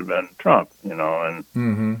wonder if it had been Trump, and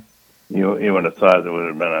you would have thought there would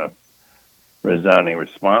have been a resounding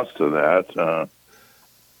response to that.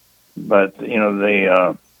 But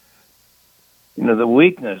the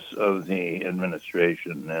weakness of the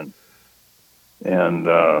administration and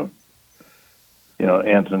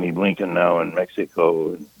Anthony Blinken now in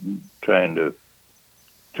Mexico trying to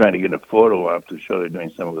trying to get a photo up to show they're doing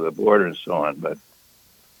something with the border and so on. But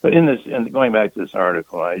in this, and going back to this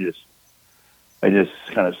article, I just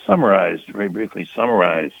kind of very briefly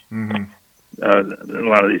summarized a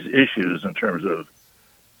lot of these issues in terms of,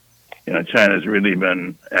 China's really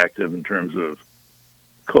been active in terms of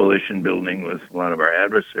coalition building with a lot of our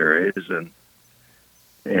adversaries, and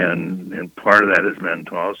part of that has been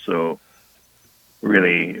to also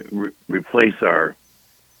really replace our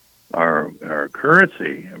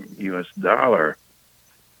currency, U.S. dollar,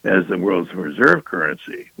 as the world's reserve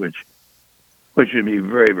currency, which would be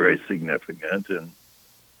very, very significant. And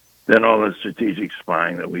then all the strategic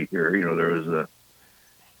spying that we hear, there was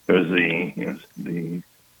the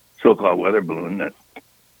so-called weather balloon that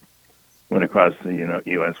went across the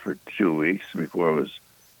U.S. for 2 weeks before it was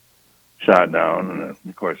shot down. And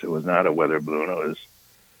of course, it was not a weather balloon; it was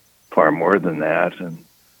far more than that. And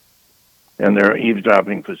there are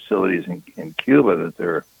eavesdropping facilities in Cuba that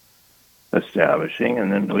they're establishing.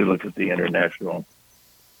 And then we look at the international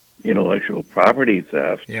intellectual property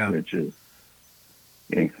theft, which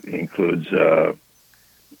includes, Biden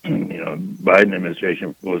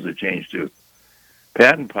administration proposed a change to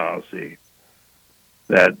patent policy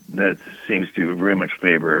that seems to very much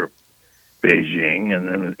favor Beijing. And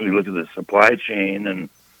then we look at the supply chain and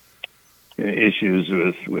issues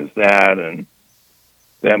with that, and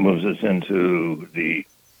that moves us into the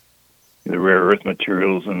rare earth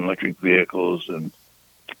materials and electric vehicles and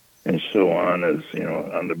so on, as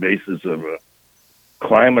on the basis of a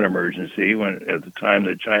climate emergency, when at the time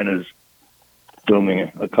that China's building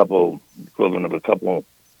equivalent of a couple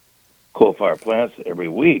coal-fired plants every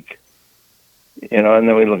week, and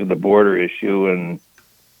then we look at the border issue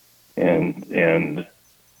and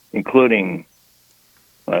including,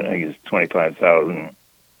 I guess, 25,000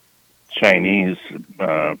 Chinese,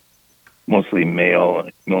 mostly male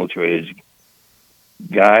military-aged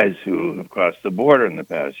guys who have crossed the border in the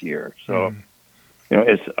past year. So,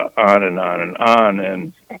 it's on and on and on,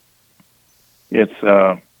 and it's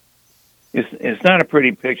not a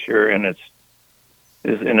pretty picture, and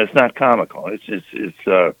it's not comical.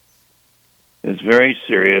 It's very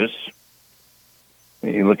serious.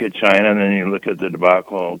 You look at China, and then you look at the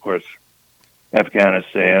debacle, of course,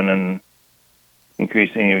 Afghanistan, and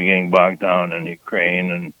increasingly we're getting bogged down in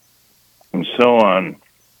Ukraine and so on.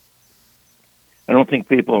 I don't think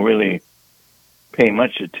people really pay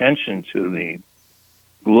much attention to the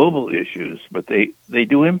global issues, but they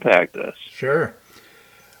do impact us. Sure.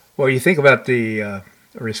 Well, you think about the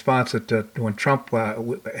response that when Trump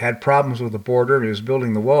had problems with the border and he was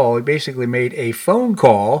building the wall, he basically made a phone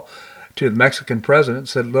call to the Mexican president and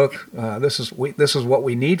said, "Look, this is what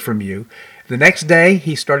we need from you." The next day,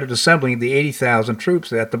 he started assembling the 80,000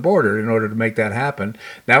 troops at the border in order to make that happen.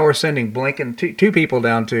 Now we're sending Blinken, two people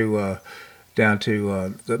down to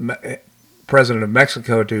the president of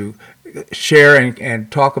Mexico to share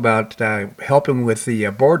and talk about helping with the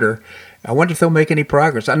border. I wonder if they'll make any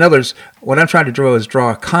progress. I know what I'm trying to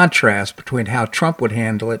draw a contrast between how Trump would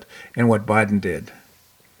handle it and what Biden did.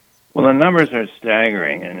 Well, the numbers are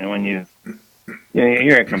staggering, and when you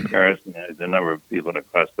hear a comparison, the number of people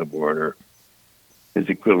that cross the border is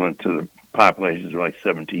equivalent to the populations of like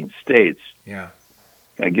 17 states. Yeah,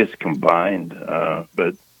 I guess combined,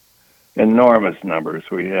 but enormous numbers.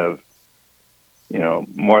 We have,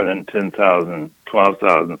 more than 10,000,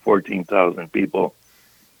 12,000, 14,000 people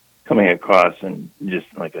coming across in just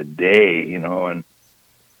like a day, and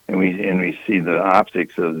we see the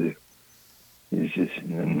optics of it's just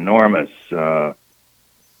enormous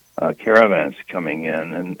caravans coming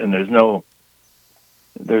in, and there's no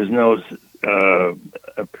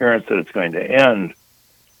appearance that it's going to end.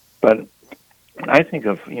 But I think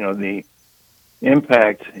of the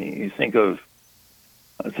impact. You think of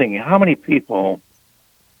thinking how many people,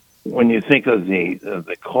 when you think of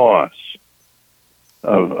the costs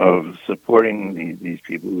of supporting these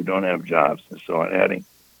people who don't have jobs and so on, adding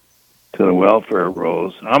to the welfare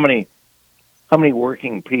rolls, how many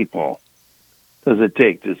working people does it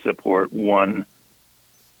take to support one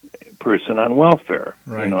person on welfare?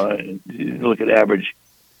 Right. You look at average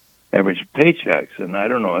paychecks, and I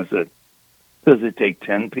don't know, does it take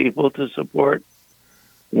 10 people to support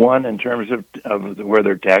one in terms of where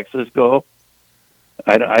their taxes go?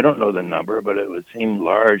 I don't know the number, but it would seem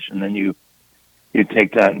large. And then you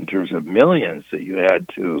take that in terms of millions that you add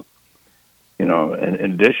to, in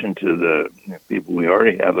addition to the people we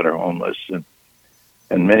already have that are homeless,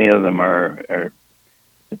 and many of them are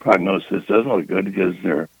the prognosis doesn't look good because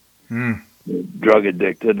they're drug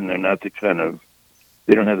addicted, and they're not they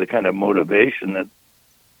don't have the kind of motivation that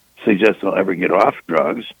suggests they'll ever get off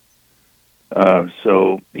drugs. But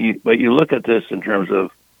you look at this in terms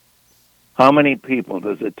of how many people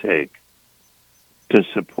does it take to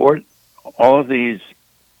support all of these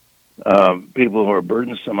people who are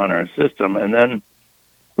burdensome on our system, and then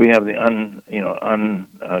we have the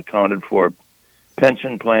unaccounted for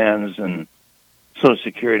pension plans and Social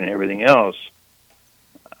Security and everything else.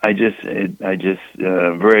 I just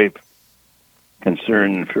very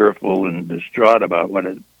concerned and fearful and distraught about what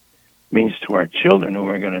it means to our children who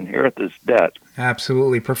are going to inherit this debt.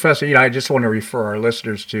 Absolutely. Professor, I just want to refer our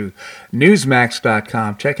listeners to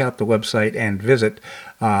Newsmax.com. Check out the website and visit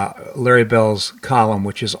Larry Bell's column,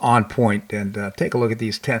 which is on point, and take a look at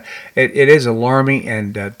these 10. It is alarming,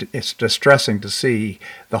 and it's distressing to see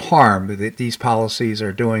the harm that these policies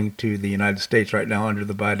are doing to the United States right now under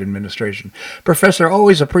the Biden administration. Professor,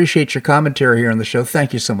 always appreciate your commentary here on the show.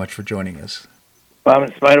 Thank you so much for joining us. Bob,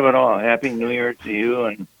 in spite of it all, Happy New Year to you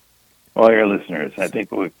and all your listeners. I think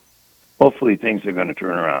hopefully things are going to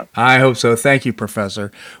turn around. I hope so. Thank you,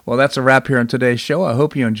 Professor. Well, that's a wrap here on today's show. I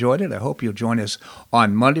hope you enjoyed it. I hope you'll join us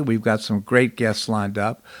on Monday. We've got some great guests lined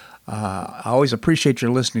up. I always appreciate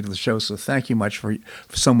your listening to the show, so thank you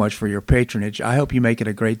so much for your patronage. I hope you make it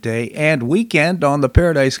a great day and weekend on the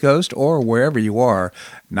Paradise Coast or wherever you are.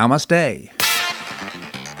 Namaste.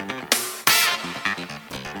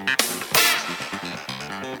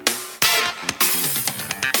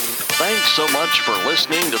 Thanks so much for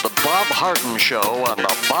listening to The Bob Harden Show on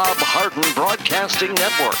the Bob Harden Broadcasting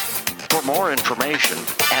Network. For more information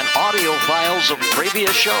and audio files of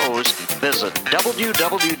previous shows, visit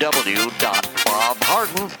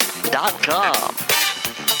www.bobharden.com.